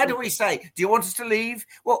 Why do we say, "Do you want us to leave?"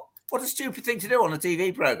 Well, what a stupid thing to do on a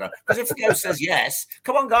TV program. Because if the ghost says yes,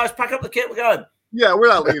 come on, guys, pack up the kit, we're going. Yeah, we're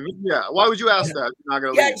not leaving. Yeah, why would you ask that? You're not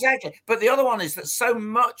going to leave. Exactly. But the other one is that so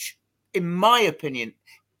much, in my opinion,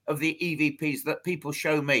 of the EVPs that people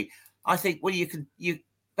show me, I think, well,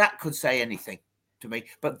 that could say anything to me,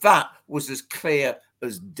 but that was as clear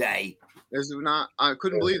as day. I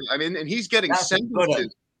couldn't believe it. I mean, and he's getting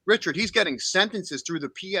sentences. Richard, he's getting sentences through the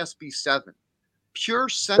PSB7. Pure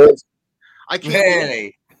sentences. I can't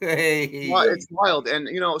really. It's wild. And,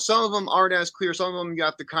 some of them aren't as clear. Some of them you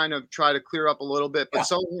have to kind of try to clear up a little bit. But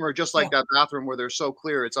some of them are just like that bathroom where they're so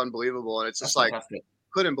clear. It's unbelievable. And it's just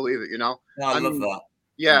couldn't believe it, I love that.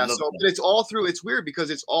 Yeah. But it's all through. It's weird because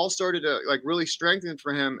it's all started to really strengthen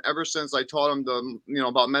for him ever since I taught him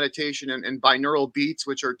about meditation and binaural beats,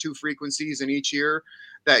 which are 2 frequencies in each ear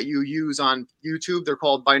that you use on YouTube. They're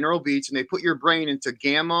called binaural beats, and they put your brain into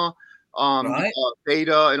gamma,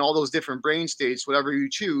 beta, and all those different brain states, whatever you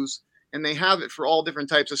choose. And they have it for all different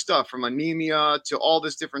types of stuff, from anemia to all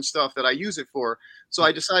this different stuff that I use it for. So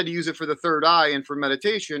I decided to use it for the third eye and for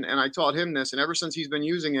meditation. And I taught him this. And ever since he's been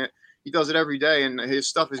using it, he does it every day. And his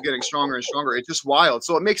stuff is getting stronger and stronger. It's just wild.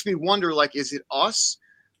 So it makes me wonder, is it us?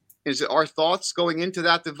 Is it our thoughts going into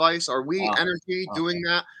that device? Are we energy doing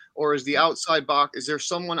that? Or is the outside box, is there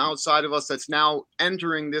someone outside of us that's now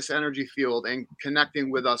entering this energy field and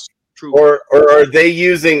connecting with us? Or are they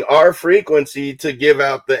using our frequency to give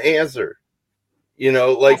out the answer? Is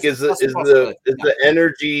the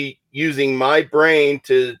energy using my brain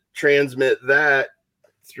to transmit that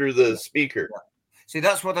through the speaker? See,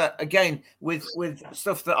 that's what again with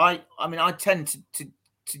stuff that I tend to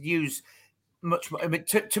use much more. I mean,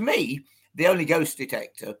 to me, the only ghost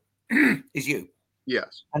detector is you.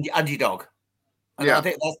 Yes, and your dog. And I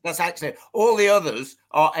think that's actually all the others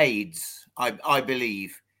are aids. I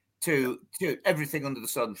believe. To everything under the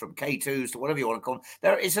sun, from K2s to whatever you want to call them.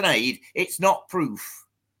 There is an aid. It's not proof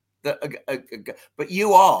that, but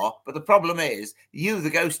you are. But the problem is, you,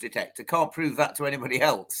 the ghost detector, can't prove that to anybody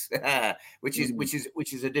else, which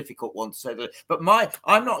is a difficult one to say. But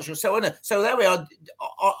I'm not sure. So there we are,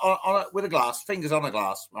 with a glass, fingers on a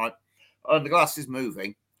glass, right? And the glass is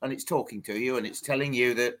moving, and it's talking to you, and it's telling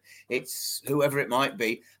you that it's whoever it might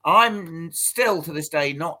be. I'm still to this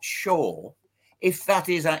day not sure if that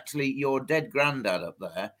is actually your dead granddad up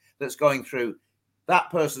there that's going through that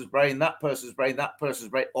person's brain, that person's brain, that person's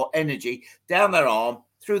brain, or energy down their arm,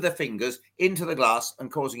 through their fingers, into the glass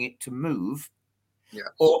and causing it to move. Yeah.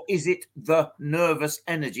 Or is it the nervous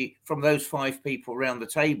energy from those 5 people around the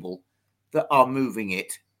table that are moving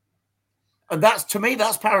it? And that's, to me,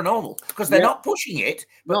 that's paranormal, because they're not pushing it,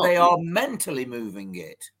 but they are mentally moving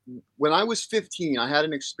it. When I was 15, I had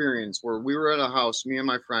an experience where we were at a house, me and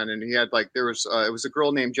my friend, and he had it was a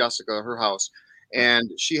girl named Jessica, her house,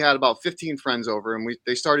 and she had about 15 friends over, and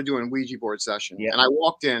they started doing a Ouija board session. Yeah. And I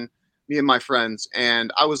walked in, me and my friends,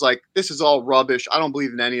 and I was like, this is all rubbish. I don't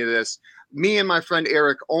believe in any of this. Me and my friend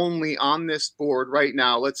Eric only on this board right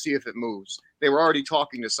now. Let's see if it moves. They were already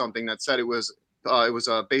talking to something that said it was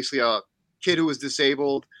basically a kid who was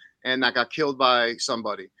disabled and that got killed by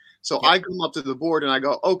somebody. So I come up to the board and I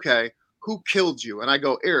go, okay, who killed you? And I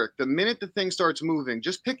go, Eric, the minute the thing starts moving,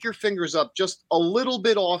 just pick your fingers up just a little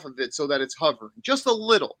bit off of it so that it's hovering, just a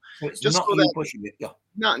little. So it's just not so you pushing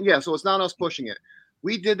it. So it's not us pushing it.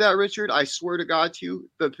 We did that, Richard. I swear to God to you,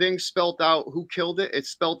 the thing spelled out who killed it. It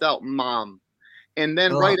spelled out mom. And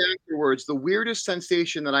then right afterwards, the weirdest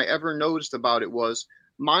sensation that I ever noticed about it was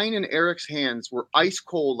mine and Eric's hands were ice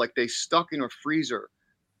cold, like they stuck in a freezer.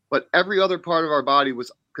 But every other part of our body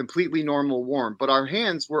was completely normal, warm. But our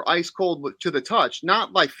hands were ice cold to the touch,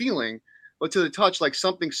 not like feeling, but to the touch, like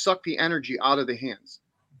something sucked the energy out of the hands.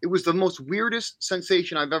 It was the most weirdest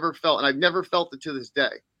sensation I've ever felt, and I've never felt it to this day.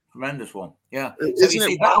 Tremendous one. Yeah. So you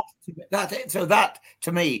see that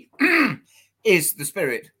to me is the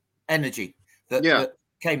spirit energy that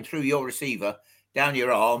came through your receiver, down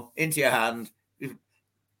your arm, into your hand.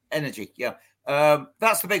 Energy. Yeah.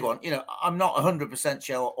 That's the big one. I'm not 100%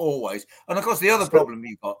 sure always. And of course, the other problem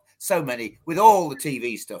you've got, so many, with all the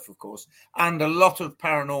TV stuff, of course, and a lot of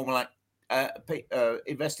paranormal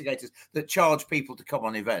investigators that charge people to come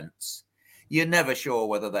on events, you're never sure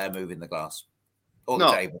whether they're moving the glass or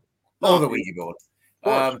the table or the Ouija board.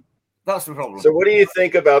 That's the problem. So what do you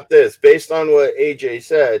think about this? Based on what AJ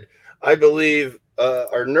said, I believe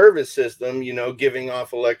our nervous system, giving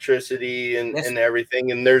off electricity and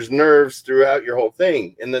everything, and there's nerves throughout your whole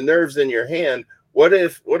thing, and the nerves in your hand. What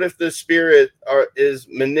if the spirit is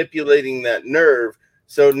manipulating that nerve,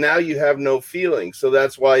 so now you have no feeling, so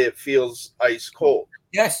that's why it feels ice cold?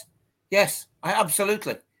 Yes, I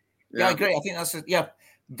absolutely. Yeah, I agree. I think that's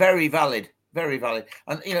very valid, very valid.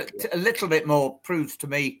 And a little bit more proves to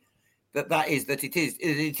me that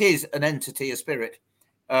it is an entity, a spirit,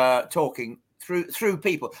 talking through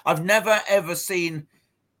people. I've never seen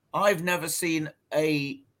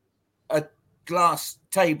a glass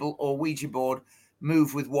table or Ouija board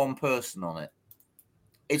move with one person on it.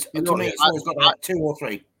 It's to me, it's always got like 2 or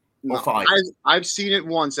 3 or 5. I've seen it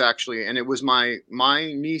once actually, and it was my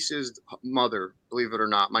niece's mother. Believe it or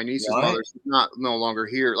not, my niece's mother. She's no longer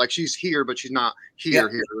here. Like, she's here, but she's not here.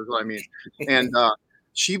 Here is what I mean. And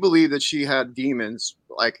she believed that she had demons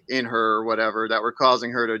like in her or whatever that were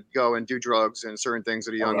causing her to go and do drugs and certain things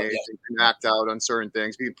at a young age and act out on certain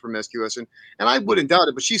things, be promiscuous. And I wouldn't doubt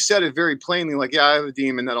it, but she said it very plainly, like, yeah, I have a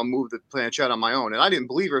demon that'll move the planchette on my own. And I didn't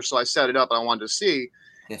believe her, so I set it up and I wanted to see.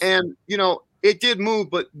 Yes. And, it did move,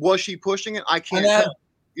 but was she pushing it? I can't tell.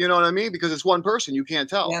 You know what I mean? Because it's one person. You can't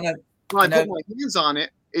tell. When I put my hands on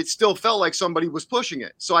it, it still felt like somebody was pushing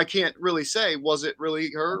it. So I can't really say, was it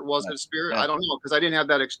really her? Was it a spirit? I don't know, because I didn't have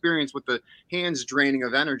that experience with the hands draining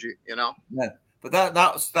of energy, No, but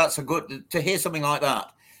that's a good, to hear something like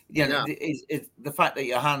that. Is the fact that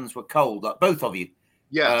your hands were cold, like both of you.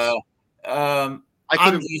 Yes. And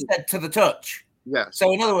you said to the touch. Yes.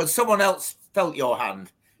 So in other words, someone else felt your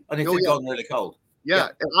hand and it had gone really cold. Yeah.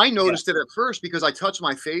 And I noticed it at first because I touched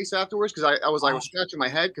my face afterwards, because I was scratching my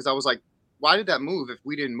head because I was like, why did that move if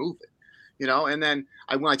we didn't move it? And then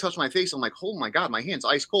when I touched my face, I'm like, oh my God, my hand's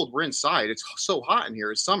ice cold. We're inside. It's so hot in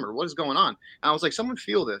here. It's summer. What is going on? And I was like, someone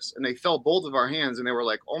feel this. And they felt both of our hands and they were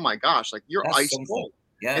like, oh my gosh, like, you're ice cold.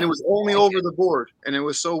 Yeah. And it was only over the board. And it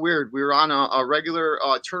was so weird. We were on a regular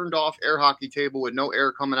turned off air hockey table with no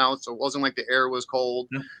air coming out. So it wasn't like the air was cold.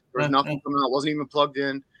 There was nothing coming out. It wasn't even plugged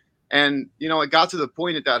in. And, it got to the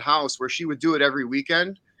point at that house where she would do it every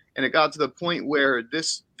weekend. And it got to the point where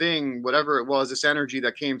this thing, whatever it was, this energy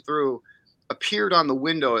that came through, appeared on the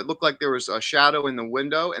window. It looked like there was a shadow in the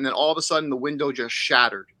window. And then all of a sudden the window just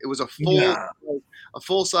shattered. It was a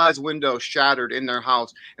full-size window shattered in their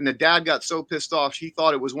house. And the dad got so pissed off, he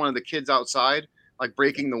thought it was one of the kids outside, like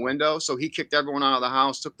breaking the window. So he kicked everyone out of the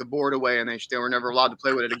house, took the board away, and they were never allowed to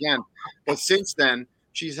play with it again. But since then,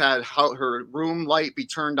 she's had her room light be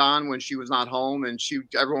turned on when she was not home, and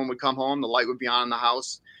everyone would come home, the light would be on in the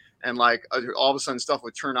house, and like all of a sudden stuff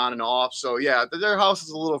would turn on and off. So yeah, their house is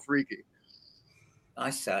a little freaky. I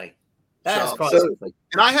say. That's quite something.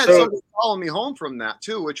 And I had somebody follow me home from that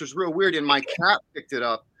too, which was real weird. And my cat picked it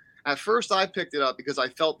up. At first, I picked it up because I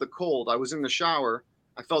felt the cold. I was in the shower.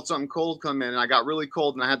 I felt something cold come in, and I got really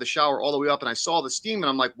cold, and I had the shower all the way up, and I saw the steam, and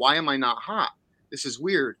I'm like, why am I not hot? This is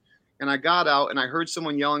weird. and I got out and I heard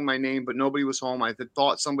someone yelling my name, but nobody was home. I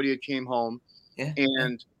thought somebody had came home,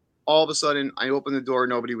 and all of a sudden I opened the door.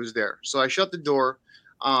 Nobody was there. So I shut the door.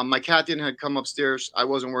 My cat didn't had come upstairs. I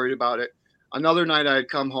wasn't worried about it. Another night I had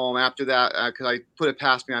come home after that because I put it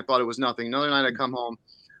past me. I thought it was nothing. Another night I come home.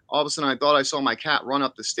 All of a sudden I thought I saw my cat run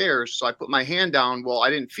up the stairs. So I put my hand down. Well, I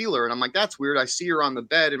didn't feel her. And I'm like, that's weird. I see her on the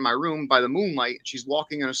bed in my room by the moonlight. She's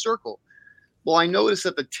walking in a circle. Well, I noticed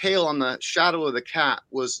that the tail on the shadow of the cat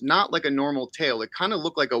was not like a normal tail. It kind of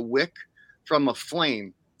looked like a wick from a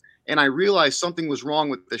flame. And I realized something was wrong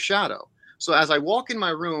with the shadow. So as I walk in my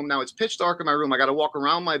room, now it's pitch dark in my room. I got to walk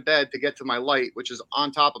around my bed to get to my light, which is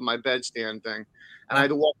on top of my bedstand thing. And I had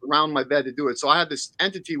to walk around my bed to do it. So I had this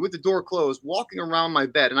entity with the door closed walking around my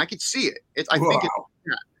bed, and I could see it. I think it's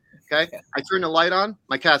a cat. Okay. I turn the light on.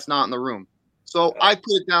 My cat's not in the room. So I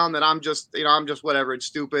put it down that I'm just whatever. It's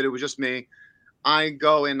stupid. It was just me. I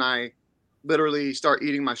go and I literally start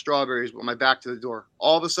eating my strawberries with my back to the door.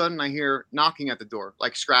 All of a sudden I hear knocking at the door,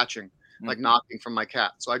 like scratching, like knocking from my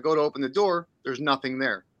cat. So I go to open the door. There's nothing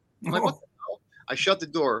there. I'm like, what the hell? I shut the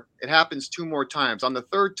door. It happens 2 more times. On the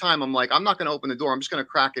 3rd time, I'm like, I'm not going to open the door. I'm just going to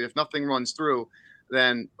crack it. If nothing runs through,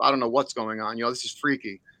 then I don't know what's going on. This is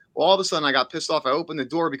freaky. Well, all of a sudden I got pissed off. I opened the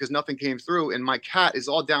door because nothing came through. And my cat is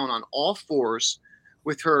all down on all fours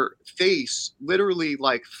with her face literally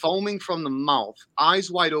like foaming from the mouth, eyes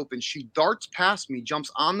wide open. She darts past me,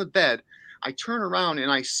 jumps on the bed. I turn around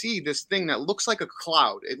and I see this thing that looks like a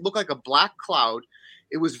cloud. It looked like a black cloud.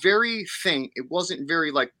 It was very faint. It wasn't very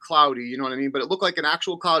like cloudy, you know what I mean? But it looked like an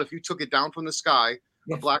actual cloud if you took it down from the sky,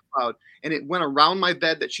 a black cloud. And it went around my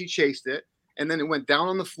bed that she chased it. And then it went down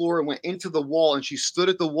on the floor and went into the wall. And she stood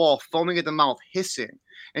at the wall, foaming at the mouth, hissing.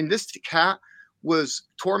 And this cat was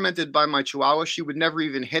tormented by my chihuahua. She would never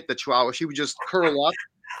even hit the chihuahua. She would just curl up.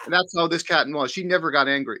 And that's how this cat was. She never got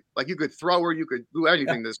angry. Like you could throw her, you could do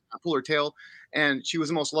anything, this pull her tail. And she was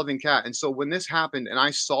the most loving cat. And so when this happened and I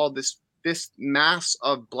saw this mass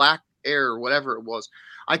of black air, whatever it was,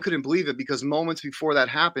 I couldn't believe it because moments before that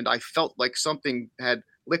happened, I felt like something had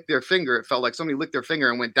licked their finger. It felt like somebody licked their finger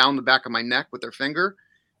and went down the back of my neck with their finger.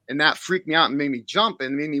 And that freaked me out and made me jump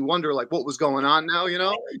and made me wonder like what was going on now,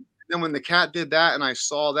 Then when the cat did that and I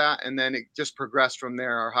saw that, and then it just progressed from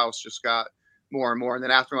there, our house just got more and more. And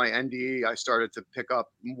then after my NDE, I started to pick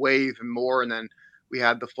up way even more. And then we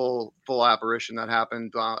had the full apparition that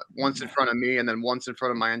happened once in front of me and then once in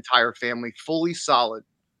front of my entire family, fully solid.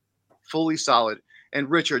 And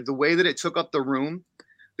Richard, the way that it took up the room,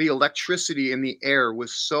 the electricity in the air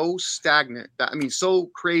was so stagnant, so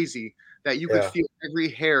crazy that you could feel every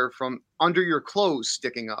hair from under your clothes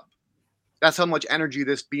sticking up. That's how much energy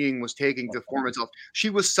this being was taking to form itself. She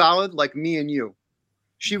was solid like me and you.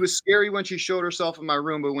 She was scary when she showed herself in my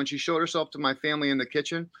room, but when she showed herself to my family in the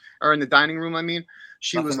kitchen or in the dining room,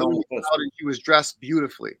 she was literally solid and she was dressed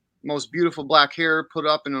beautifully. Most beautiful black hair put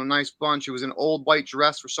up in a nice bunch. It was an old white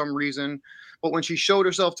dress for some reason. But when she showed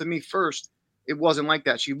herself to me first, it wasn't like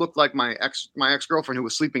that. She looked like my ex-girlfriend who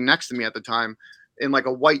was sleeping next to me at the time, in like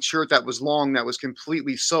a white shirt that was long, that was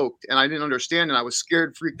completely soaked. And I didn't understand it. I was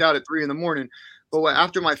scared, freaked out at 3 a.m. But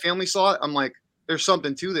after my family saw it, I'm like, there's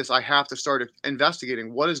something to this. I have to start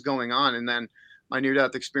investigating what is going on. And then my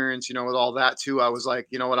near-death experience, with all that too, I was like,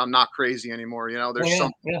 you know what, I'm not crazy anymore. There's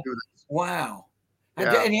something to this. Wow.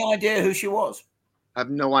 Any idea who she was? I have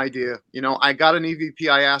no idea. I got an EVP.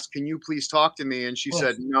 I asked, can you please talk to me? And she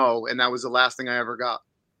said no. And that was the last thing I ever got.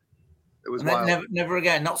 It was wild. Never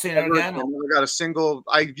again. Not seen her again. I never got a single.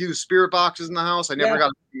 I used spirit boxes in the house. I never got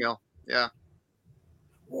an email. Yeah.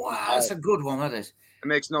 Wow, that's a good one. That is. It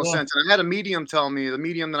makes no sense. And I had a medium tell me, the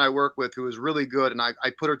medium that I work with, who was really good, and I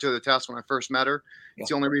put her to the test when I first met her. It's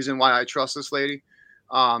the only reason why I trust this lady.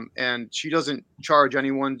 And she doesn't charge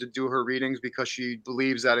anyone to do her readings because she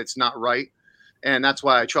believes that it's not right, and that's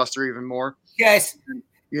why I trust her even more. Yes.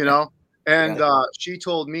 And she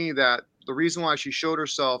told me that the reason why she showed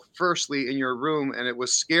herself firstly in your room and it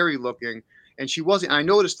was scary looking, and she wasn't, I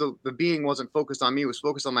noticed the being wasn't focused on me, it was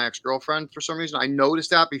focused on my ex-girlfriend for some reason. I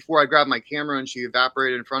noticed that before I grabbed my camera and she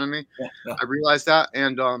evaporated in front of me. I realized that.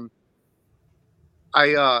 And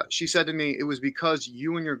she said to me, it was because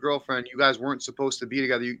you and your girlfriend, you guys weren't supposed to be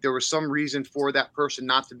together. There was some reason for that person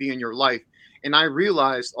not to be in your life. And I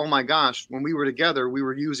realized, oh my gosh, when we were together, we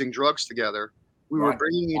were using drugs together. We were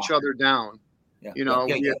bringing each other down. We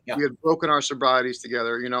had broken our sobrieties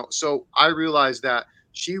together, So I realized that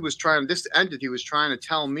this entity was trying to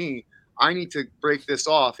tell me I need to break this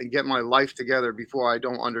off and get my life together before I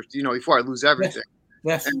before I lose everything.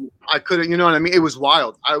 Yes. And I couldn't, it was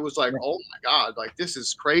wild. I was like, oh my God, like this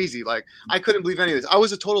is crazy. Like I couldn't believe any of this. I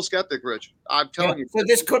was a total skeptic, Rich. I'm telling you. So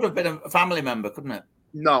this could have been a family member, couldn't it?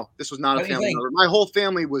 No, this was not a family member. My whole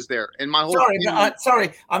family was there, and my whole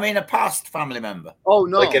sorry, I mean a past family member. Oh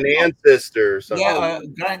no, like an ancestor or something. Yeah,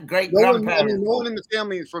 great grandparent. No one in the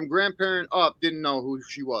family from grandparent up didn't know who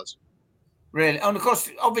she was. Really? And of course,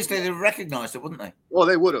 obviously they recognised her, wouldn't they? Well,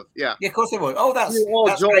 they would have, yeah. Yeah, of course they would. Oh, that's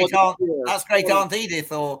great Aunt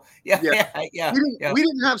Edith, or yeah. We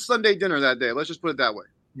didn't have Sunday dinner that day. Let's just put it that way.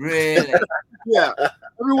 Really? Yeah.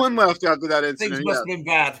 Everyone left after that incident. Things must have been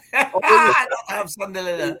bad. I don't have Sunday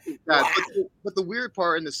dinner. Wow. But the weird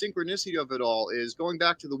part and the synchronicity of it all is going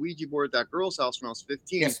back to the Ouija board at that girl's house when I was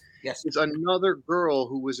 15. Yes. It's another girl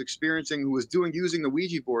who was using the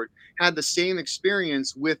Ouija board, had the same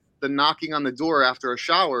experience with the knocking on the door after a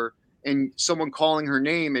shower and someone calling her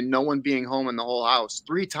name and no one being home in the whole house.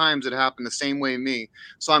 3 times it happened the same way me.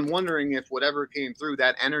 So I'm wondering if whatever came through,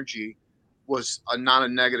 that energy was not a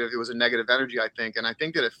negative. It was a negative energy, I think. And I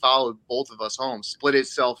think that it followed both of us home, split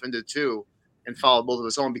itself into 2 and followed both of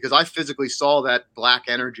us home, because I physically saw that black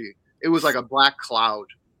energy. It was like a black cloud.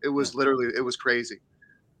 It was literally, it was crazy.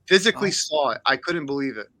 Physically saw it. I couldn't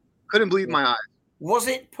believe it. Couldn't believe my eyes. Was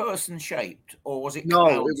it person shaped or was it No,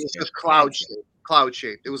 it was just cloud shaped. Cloud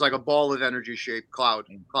shaped. It was like a ball of energy shaped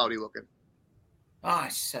cloudy looking. I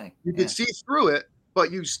see. You could see through it,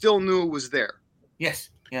 but you still knew it was there. Yes.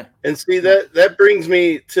 Yeah. And see, that brings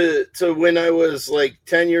me to when I was like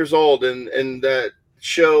 10 years old and that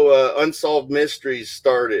show Unsolved Mysteries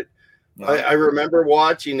started. Right. I remember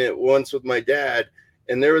watching it once with my dad,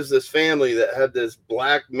 and there was this family that had this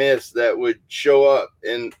black mist that would show up,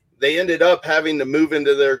 and they ended up having to move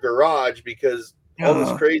into their garage because all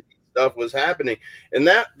this crazy stuff was happening. And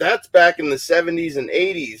that's back in the 70s and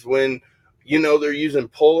 80s when, you know, they're using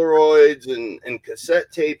Polaroids and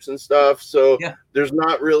cassette tapes and stuff. So there's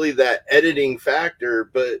not really that editing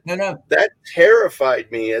factor, but that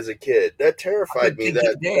terrified me as a kid. That terrified me,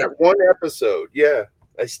 that one episode. Yeah.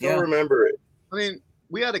 I still remember it. I mean,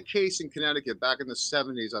 we had a case in Connecticut back in the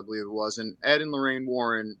 70s, I believe it was, and Ed and Lorraine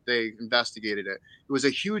Warren, they investigated it. It was a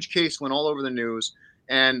huge case, went all over the news,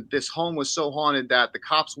 and this home was so haunted that the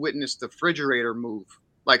cops witnessed the refrigerator move,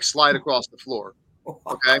 like slide across the floor.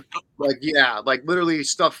 Okay, like literally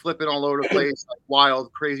stuff flipping all over the place, like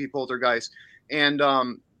wild, crazy poltergeist. And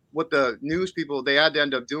what the news people, they had to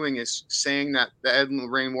end up doing is saying that the Ed and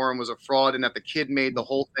Lorraine Warren was a fraud and that the kid made the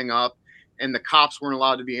whole thing up, and the cops weren't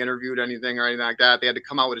allowed to be interviewed or anything like that. They had to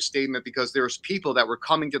come out with a statement because there was people that were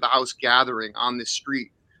coming to the house gathering on this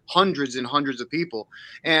street, hundreds and hundreds of people.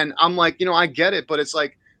 And I'm like, you know, I get it, but it's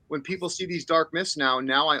like, when people see these dark mists now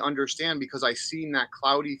I understand, because I seen that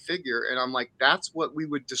cloudy figure, and I'm like, that's what we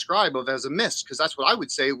would describe of as a mist, because that's what I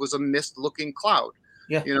would say. It was a mist-looking cloud.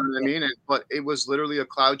 Yeah, you know what I mean? But it was literally a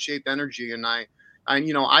cloud-shaped energy, and I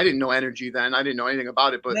you know, I didn't know energy then. I didn't know anything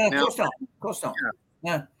about it, but now, of course not.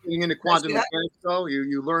 Yeah. Getting into quantum mechanics, though,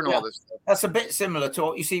 you learn all this stuff. That's a bit similar to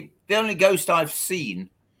what you see. The only ghost I've seen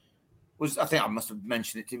was, I think I must have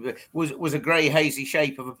mentioned it to you, was a grey hazy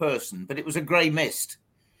shape of a person, but it was a grey mist.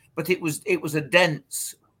 But it was a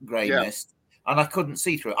dense grey mist, and I couldn't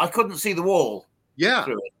see through it. I couldn't see the wall.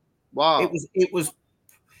 Through it. Wow.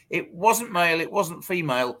 It wasn't male. It wasn't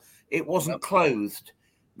female. It wasn't clothed,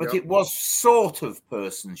 but it was sort of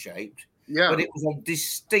person shaped. Yeah. But it was a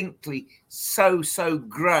distinctly so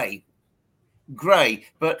grey,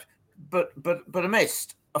 but a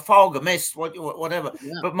mist, a fog, a mist, whatever.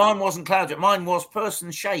 Yeah. But mine wasn't clouded. Mine was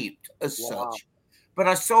person shaped as such. But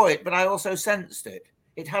I saw it. But I also sensed it.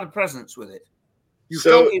 It had a presence with it.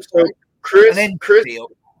 So Chris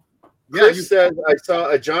says, I saw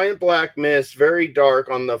a giant black mist, very dark,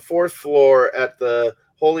 on the 4th floor at the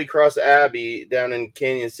Holy Cross Abbey down in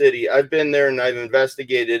Canyon City. I've been there and I've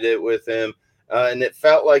investigated it with him, and it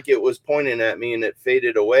felt like it was pointing at me, and it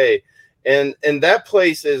faded away. And that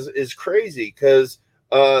place is crazy, because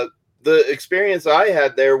the experience I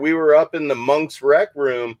had there, we were up in the monks' rec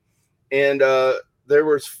room, and there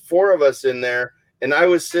was 4 of us in there. And I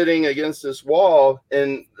was sitting against this wall,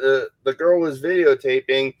 and the girl was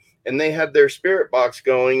videotaping, and they had their spirit box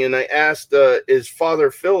going. And I asked, is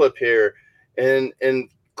Father Philip here? And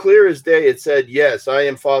clear as day, it said, yes, I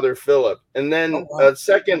am Father Philip. And then a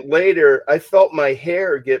second later, I felt my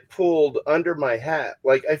hair get pulled under my hat.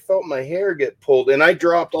 Like, I felt my hair get pulled, and I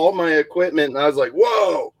dropped all my equipment, and I was like,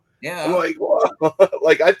 whoa. Yeah. I'm like, whoa.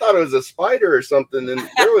 Like, I thought it was a spider or something, and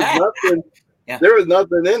there was nothing. There was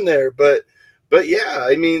nothing in there, But yeah,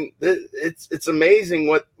 I mean, it's amazing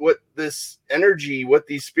what this energy, what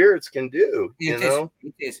these spirits can do. It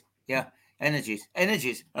is. Yeah, energies,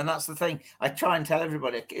 and that's the thing. I try and tell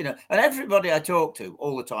everybody, you know, and everybody I talk to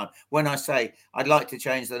all the time, when I say I'd like to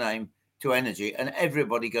change the name to energy, and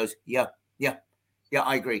everybody goes, yeah,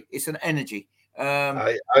 I agree. It's an energy,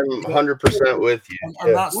 I'm 100% with you.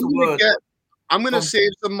 And that's the word. I'm going to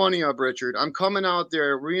save some money up, Richard. I'm coming out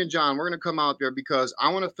there. Ree and John, we're going to come out there because I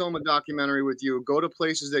want to film a documentary with you. Go to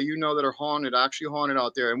places that you know that are haunted, actually haunted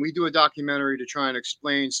out there. And we do a documentary to try and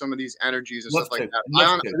explain some of these energies and stuff like that.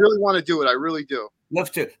 I really want to do it. I really do. Love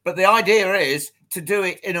to. But the idea is to do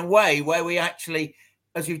it in a way where we actually,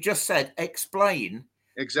 as you've just said, explain.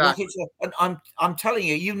 Exactly. And I'm telling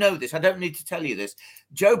you, you know this. I don't need to tell you this.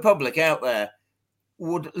 Joe Public out there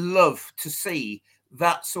would love to see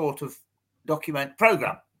that sort of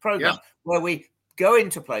program where we go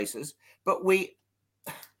into places, but we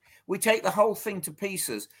take the whole thing to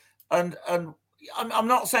pieces. And I'm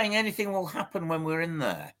not saying anything will happen when we're in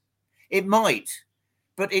there. It might,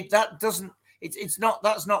 but it's not.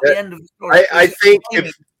 That's not the end of the story. I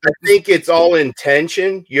think it's all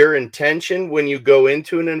intention. Your intention when you go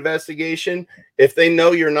into an investigation. If they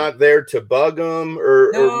know you're not there to bug them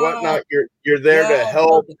or whatnot, you're there to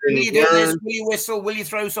help. Will you do this? Will you whistle? Will you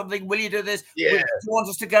throw something? Will you do this? Yeah. Do you want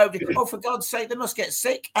us to go? Oh, for God's sake, they must get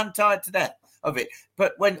sick and tired to death of it.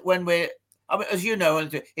 But when we're, I mean, as you know,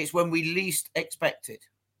 it's when we least expect it,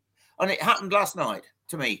 and it happened last night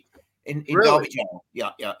to me in Derby Channel. Yeah.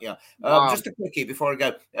 Wow. Just a quickie before I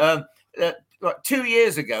go. 2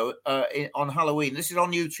 years ago on Halloween, this is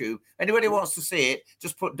on YouTube. Anybody wants to see it,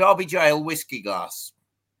 just put Derby Jail whiskey glass.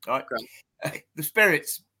 Right, okay. The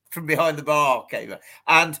spirits from behind the bar came,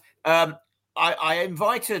 and I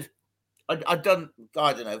invited. I'd done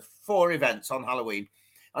 4 events on Halloween,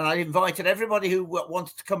 and I invited everybody who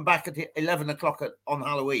wanted to come back at 11 o'clock on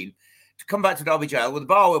Halloween to come back to Derby Jail. Well, the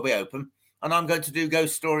bar will be open, and I'm going to do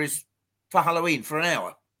ghost stories for Halloween for an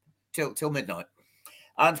hour till midnight.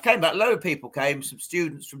 And came back, a load of people came, some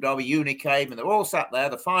students from Derby Uni came, and they were all sat there.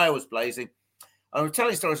 The fire was blazing. I was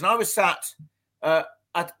telling stories, and I was sat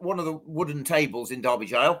at one of the wooden tables in Derby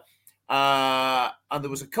Jail, and there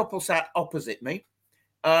was a couple sat opposite me.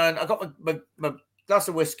 And I got my glass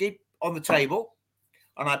of whiskey on the table,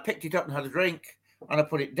 and I picked it up and had a drink, and I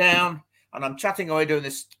put it down, and I'm chatting away doing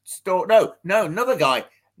this story. No, another guy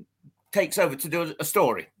takes over to do a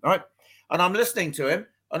story, right? And I'm listening to him,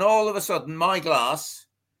 and all of a sudden, my glass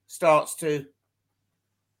starts to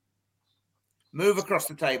move across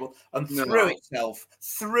the table and through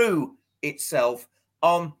itself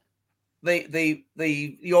on the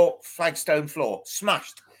York flagstone floor,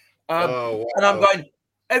 smashed. Wow. And I'm going,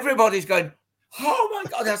 everybody's going, oh my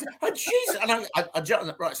God, I said, oh Jesus. And I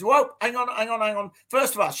jumped right. So, whoa, hang on.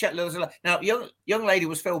 First of all, now, young lady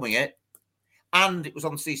was filming it, and it was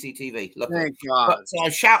on CCTV. Thank God. So I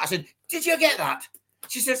shout, I said, did you get that?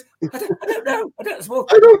 She says, I don't know. I don't know.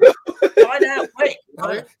 Find out quick.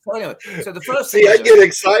 So anyway, so the first thing I get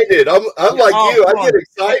excited. I'm like you. I get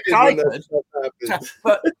excited when that stuff happens.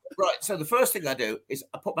 But right, so the first thing I do is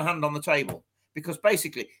I put my hand on the table, because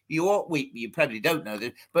basically you probably don't know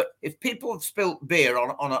this, but if people have spilt beer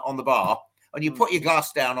on the bar and you put your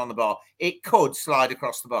glass down on the bar, it could slide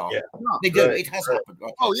across the bar. Yeah. They do. It has happened.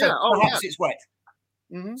 Right? Oh yeah. So perhaps it's wet.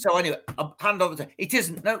 Mm-hmm. So anyway, hand on the table. It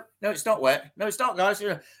isn't. No, it's not wet. No, it's not, guys.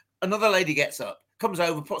 Another lady gets up, comes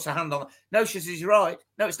over, puts her hand on. No, she says, you're right.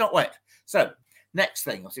 No, it's not wet. So next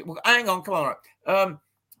thing, I said, well, hang on, come on. Right.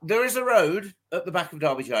 There is a road at the back of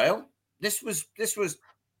Derby Jail. This was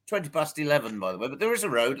 20 past 11, by the way, but there is a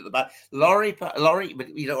road at the back. Lorry, but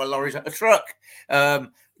you know what a lorry's, a truck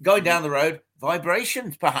going down the road.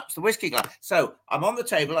 Vibrations, perhaps the whiskey glass. So I'm on the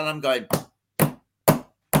table and I'm going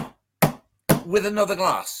with another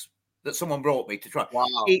glass that someone brought me to try. Wow.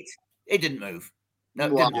 It didn't move. No,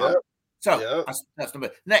 it didn't move. So that's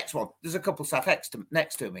number. Next one. There's a couple sat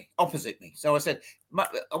next to me, opposite me. So I said, I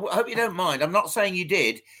hope you don't mind. I'm not saying you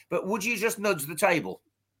did, but would you just nudge the table,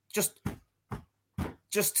 just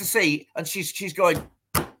to see? And she's going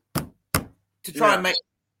to try and make.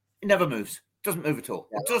 It never moves. Doesn't move at all.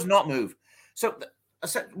 It does not move. So I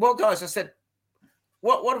said, well, guys, I said,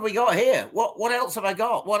 what have we got here? What else have I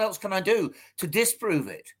got? What else can I do to disprove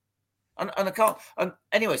it? And I can't. And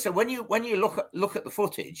anyway, so when you look at the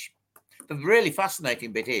footage, the really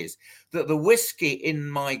fascinating bit is that the whiskey in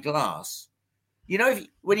my glass, you know,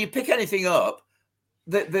 when you pick anything up,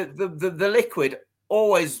 the liquid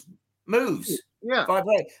always moves. Yeah.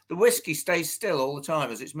 Vibrate. The whiskey stays still all the time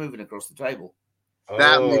as it's moving across the table.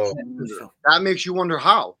 That makes you wonder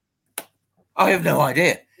how. I have no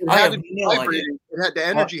idea. The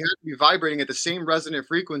energy had to be vibrating at the same resonant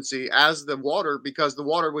frequency as the water, because the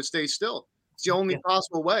water would stay still. It's the only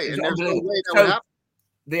possible way. And there's no way that would happen.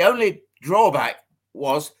 The only drawback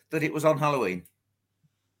was that it was on Halloween.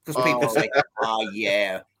 Because people say,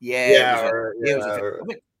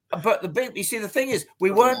 but the big, you see, the thing is,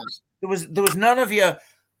 we weren't, there was none of your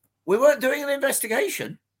We weren't doing an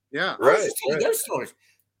investigation. Yeah. I was just telling ghost stories.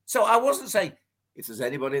 So I wasn't saying, if there's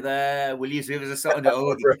anybody there, will you give us a sign?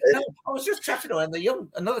 No, I was just chatting away. And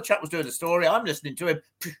another chap was doing a story. I'm listening to him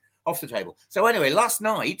off the table. So anyway, last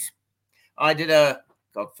night I did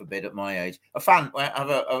God forbid at my age, a fan. I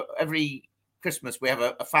have every Christmas we have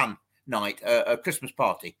a fan night, a Christmas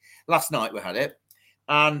party. Last night we had it.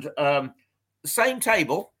 And the same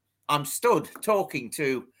table, I'm stood talking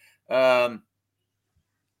to 3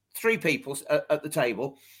 people at the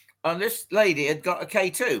table, and this lady had got a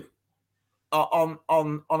K2 on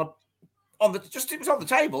the just, it was on the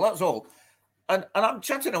table, that's all. And I'm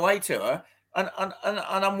chatting away to her, and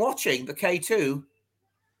I'm watching the K2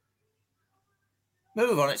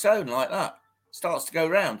 move on its own like that, starts to go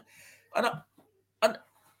round, and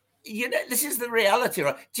you know, this is the reality,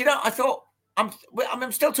 right? Do you know? I thought I'm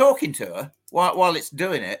still talking to her while it's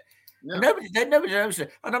doing it. Yeah. Nobody knows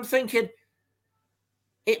it, and I'm thinking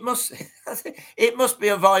it must be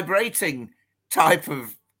a vibrating type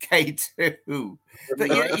of K2. But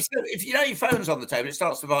if you know your phone's on the table, it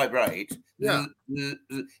starts to vibrate. Yeah,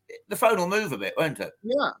 the phone will move a bit, won't it?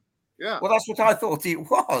 Yeah, yeah. Well, that's what I thought it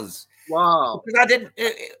was. Wow. Because I didn't.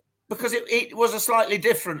 Because it was a slightly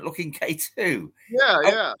different looking K2.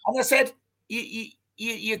 Yeah. And I said,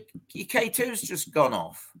 your K2's just gone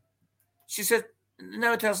off. She said,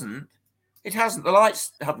 no, it hasn't. It hasn't. The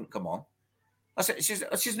lights haven't come on. I said,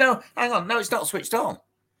 she's no, hang on. No, it's not switched on.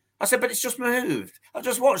 I said, but it's just moved. I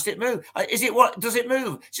just watched it move. Does it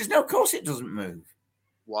move? She says, no, of course it doesn't move.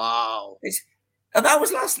 Wow. And that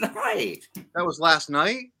was last night. That was last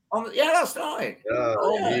night? Last night.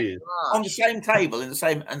 On the same table in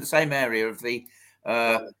the same area of the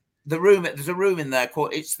room. There's a room in there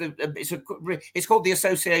called it's called the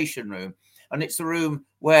association room, and it's the room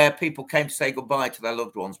where people came to say goodbye to their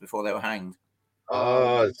loved ones before they were hanged.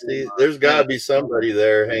 Oh, see, there's got to be somebody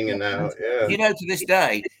there hanging out. Yeah. You know, to this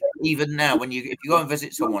day, even now, if you go and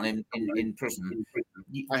visit someone in prison,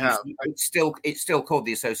 it's still called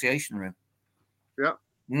the association room. Yeah.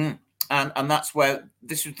 Mm. And that's where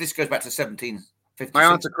this goes back to 1756. My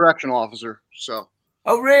aunt's a correctional officer, so.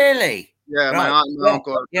 Oh, really? Yeah, right. My aunt and my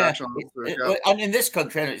uncle are correctional officers. And in this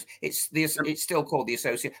country, it's still called the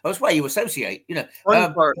associate. That's where you associate, you know.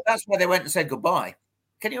 That's where they went and said goodbye.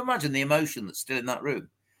 Can you imagine the emotion that's still in that room?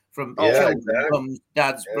 From children, mums,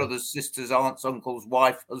 dads, brothers, sisters, aunts, uncles,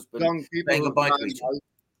 wife, husband, saying goodbye to each other.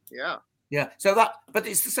 Yeah. Yeah. But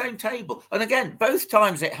it's the same table. And again, both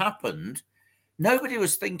times it happened, nobody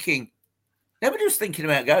was thinking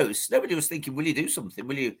about ghosts. Nobody was thinking, will you do something?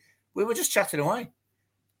 Will you? We were just chatting away.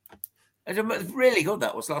 And it was really good.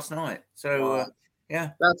 That was last night. So,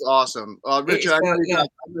 yeah. That's awesome. Richard, I know you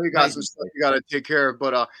guys some stuff you got to take care of,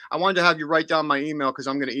 but I wanted to have you write down my email because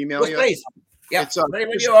I'm going to email you. Please. Yeah. It's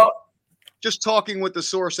just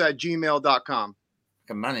talkingwiththesource@gmail.com. I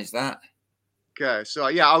can manage that. Okay. So,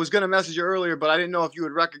 I was going to message you earlier, but I didn't know if you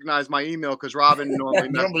would recognize my email because Robin normally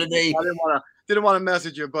messages me. I didn't want to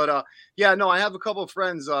message you, but I have a couple of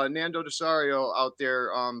friends, Nando DeSario out there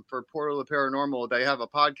for Portal of the Paranormal. They have a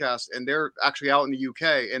podcast, and they're actually out in the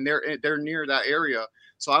UK, and they're near that area.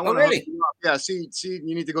 So I want to hook you up. Yeah, see,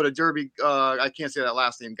 you need to go to Derby. I can't say that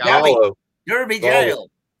last name. Derby Jail.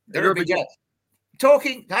 Derby Jail.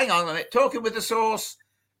 Talking with the source.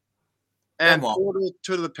 And Portal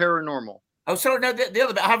to the Paranormal. Oh, sorry, no, the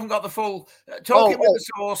other bit. I haven't got the full. Talking with the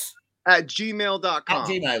source. At gmail.com. At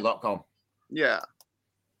gmail.com. Yeah.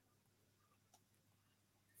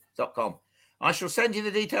 .com. I shall send you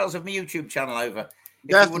the details of my YouTube channel over.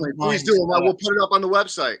 Definitely. Please do. We'll put it up on the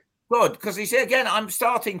website. Good. Because you see, again, I'm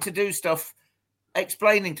starting to do stuff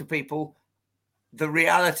explaining to people the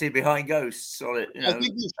reality behind ghosts. I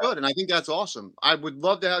think you should, and I think that's awesome. I would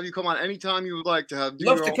love to have you come on anytime you would like to have.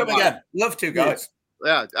 Love to come again. Love to, guys.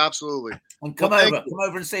 Yeah, absolutely. And come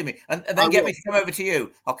over and see me, and then get me to come over to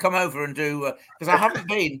you. I'll come over and do because I haven't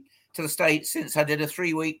been to the States since I did a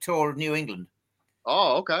 3-week tour of New England.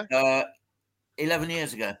 Oh, okay. 11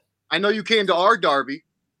 years ago. I know you came to our Derby.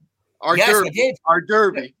 I did. Our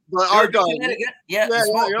Derby. Our Derby. Yeah,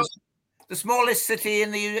 the smallest city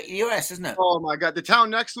in the U.S., isn't it? Oh, my God. The town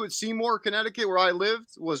next to it, Seymour, Connecticut, where I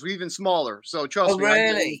lived, was even smaller. So trust me.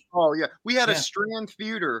 Really? Yeah. We had a Strand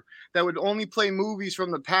theater that would only play movies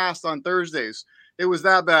from the past on Thursdays. It was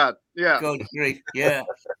that bad. Yeah. Good grief. Yeah.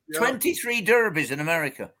 23 derbies in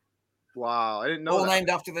America. Wow. I didn't know all named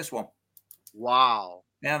after this one. Wow.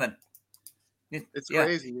 Yeah, then. It's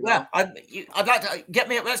crazy. Yeah. I'd like to get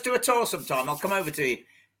me up. Let's do a tour sometime. I'll come over to you.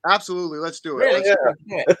 Absolutely, let's do it. Really? So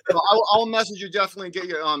I'll message you definitely. Get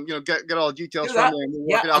you, get all the details from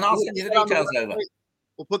you. And I'll send you the details over.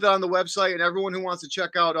 We'll put that on the website, and everyone who wants to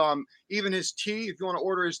check out even his tea, if you want to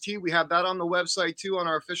order his tea, we have that on the website too, on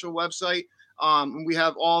our official website. We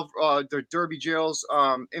have all the Derby Jails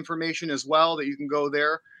information as well that you can go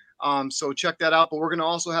there. So check that out. But we're going to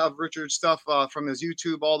also have Richard's stuff from his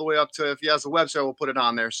YouTube all the way up to, if he has a website, we'll put it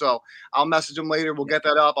on there. So I'll message him later. We'll get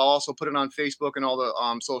that up. I'll also put it on Facebook and all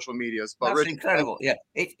the social medias. But that's Richard, incredible. Yeah,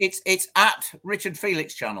 it's at Richard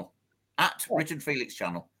Felix channel. At Richard Felix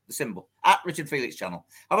channel. The symbol at Richard Felix channel.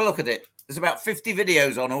 Have a look at it. There's about 50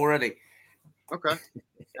 videos on already. Okay.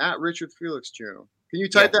 At Richard Felix channel. Can you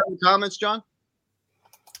type that in the comments, John?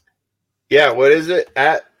 Yeah. What is it?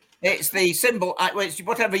 It's the symbol at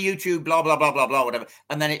whatever YouTube, blah, blah, blah, blah, blah, whatever.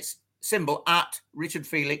 And then it's symbol at Richard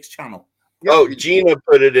Felix channel. Yep. Oh, Gina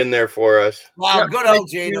put it in there for us. Wow, good old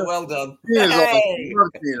Gina. Well done. Hey.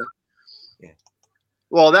 Gina. Yeah.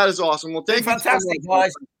 Well, that is awesome. Well, thank you. Fantastic,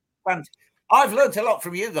 guys. I've learned a lot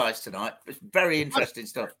from you guys tonight. It's very interesting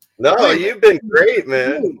stuff. No, you've been great,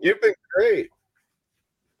 man. You've been great.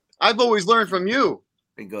 I've always learned from you.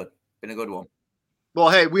 Been good. Been a good one. Well,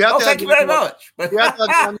 hey, we have to. Thank you very much. I'm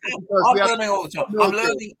learning all the time. I'm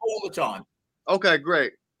learning all the time. Okay,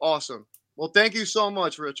 great. Awesome. Well, thank you so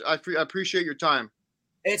much, Rich. I appreciate your time.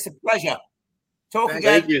 It's a pleasure. Talk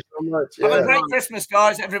again. Thank you so much. Have a great Christmas,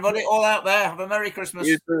 guys. Everybody, all out there. Have a Merry Christmas.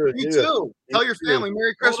 You too. You too. Tell your family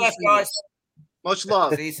Merry Christmas, best, guys. Much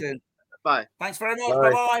love. See you soon. Bye. Thanks very much.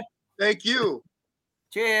 Bye-bye. Thank you.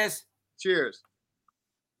 Cheers. Cheers.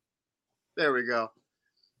 There we go.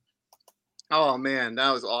 Oh, man, that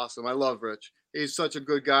was awesome. I love Rich. He's such a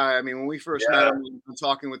good guy. I mean, when we first met him,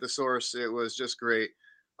 talking with the source, it was just great.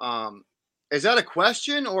 Is that a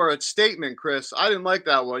question or a statement, Chris? I didn't like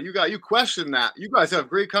that one. You questioned that. You guys have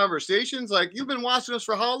great conversations. Like, you've been watching us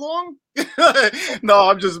for how long? No,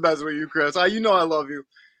 I'm just messing with you, Chris. You know I love you.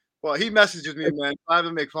 Well, he messages me, man. I have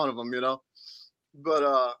to make fun of him, you know.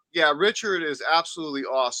 But yeah, Richard is absolutely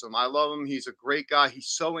awesome. I love him. He's a great guy. He's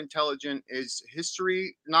so intelligent. His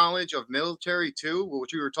history knowledge of military too,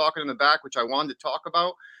 which we were talking in the back, which I wanted to talk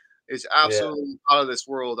about, is absolutely out of this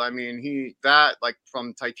world. I mean, like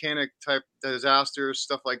from Titanic type disasters,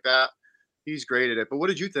 stuff like that. He's great at it. But what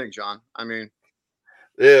did you think, John? I mean,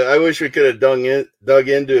 yeah, I wish we could have dug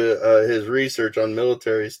into his research on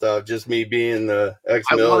military stuff, just me being the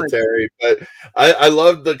ex-military. But I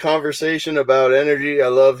love the conversation about energy. I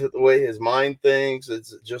love the way his mind thinks.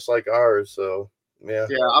 It's just like ours. So, yeah.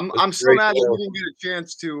 Yeah, I'm so mad that he didn't get a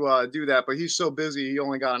chance to do that. But he's so busy, he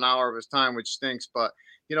only got an hour of his time, which stinks. But,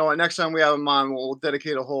 you know what, next time we have him on, we'll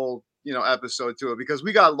dedicate a whole episode to it, because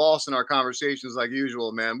we got lost in our conversations like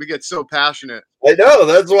usual, man. We get so passionate. I know.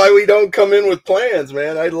 That's why we don't come in with plans,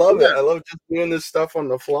 man. I love it. I love just doing this stuff on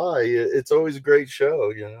the fly. It's always a great show,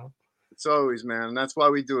 you know. It's always, man. That's why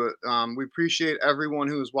we do it. We appreciate everyone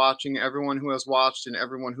who is watching, everyone who has watched, and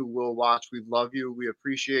everyone who will watch. We love you. We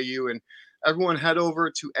appreciate you. And everyone, head over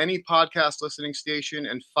to any podcast listening station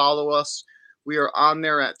and follow us. We are on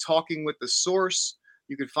there at Talking with the Source.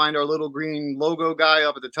 You can find our little green logo guy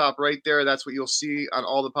up at the top right there. That's what you'll see on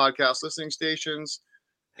all the podcast listening stations.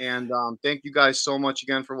 And thank you guys so much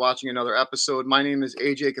again for watching another episode. My name is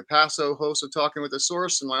AJ Capasso, host of Talking with the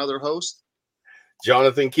Source, and my other host,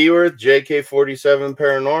 Jonathan Keyworth, JK47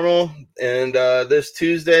 Paranormal. And this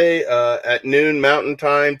Tuesday at noon Mountain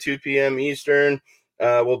Time, 2 p.m. Eastern,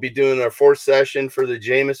 we'll be doing our fourth session for the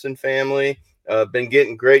Jameson family. Been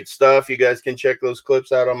getting great stuff. You guys can check those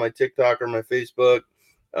clips out on my TikTok or my Facebook.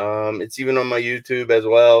 It's even on my YouTube as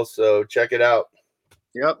well, so check it out.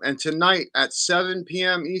 Yep. And tonight at 7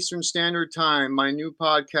 p.m. Eastern Standard Time, my new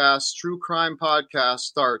podcast, True Crime Podcast,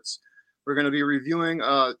 starts. We're going to be reviewing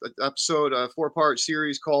an episode, a 4-part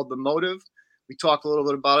series called The Motive. We talked a little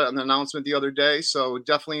bit about it on the announcement the other day, so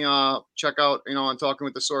definitely check out, on Talking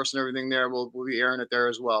with the Source and everything there. We'll be airing it there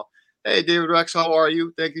as well. Hey, David Rex, how are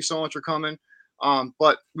you? Thank you so much for coming.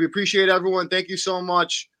 But we appreciate everyone. Thank you so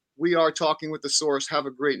much. We are Talking with the Source. Have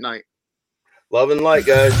a great night. Love and light,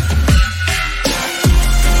 guys.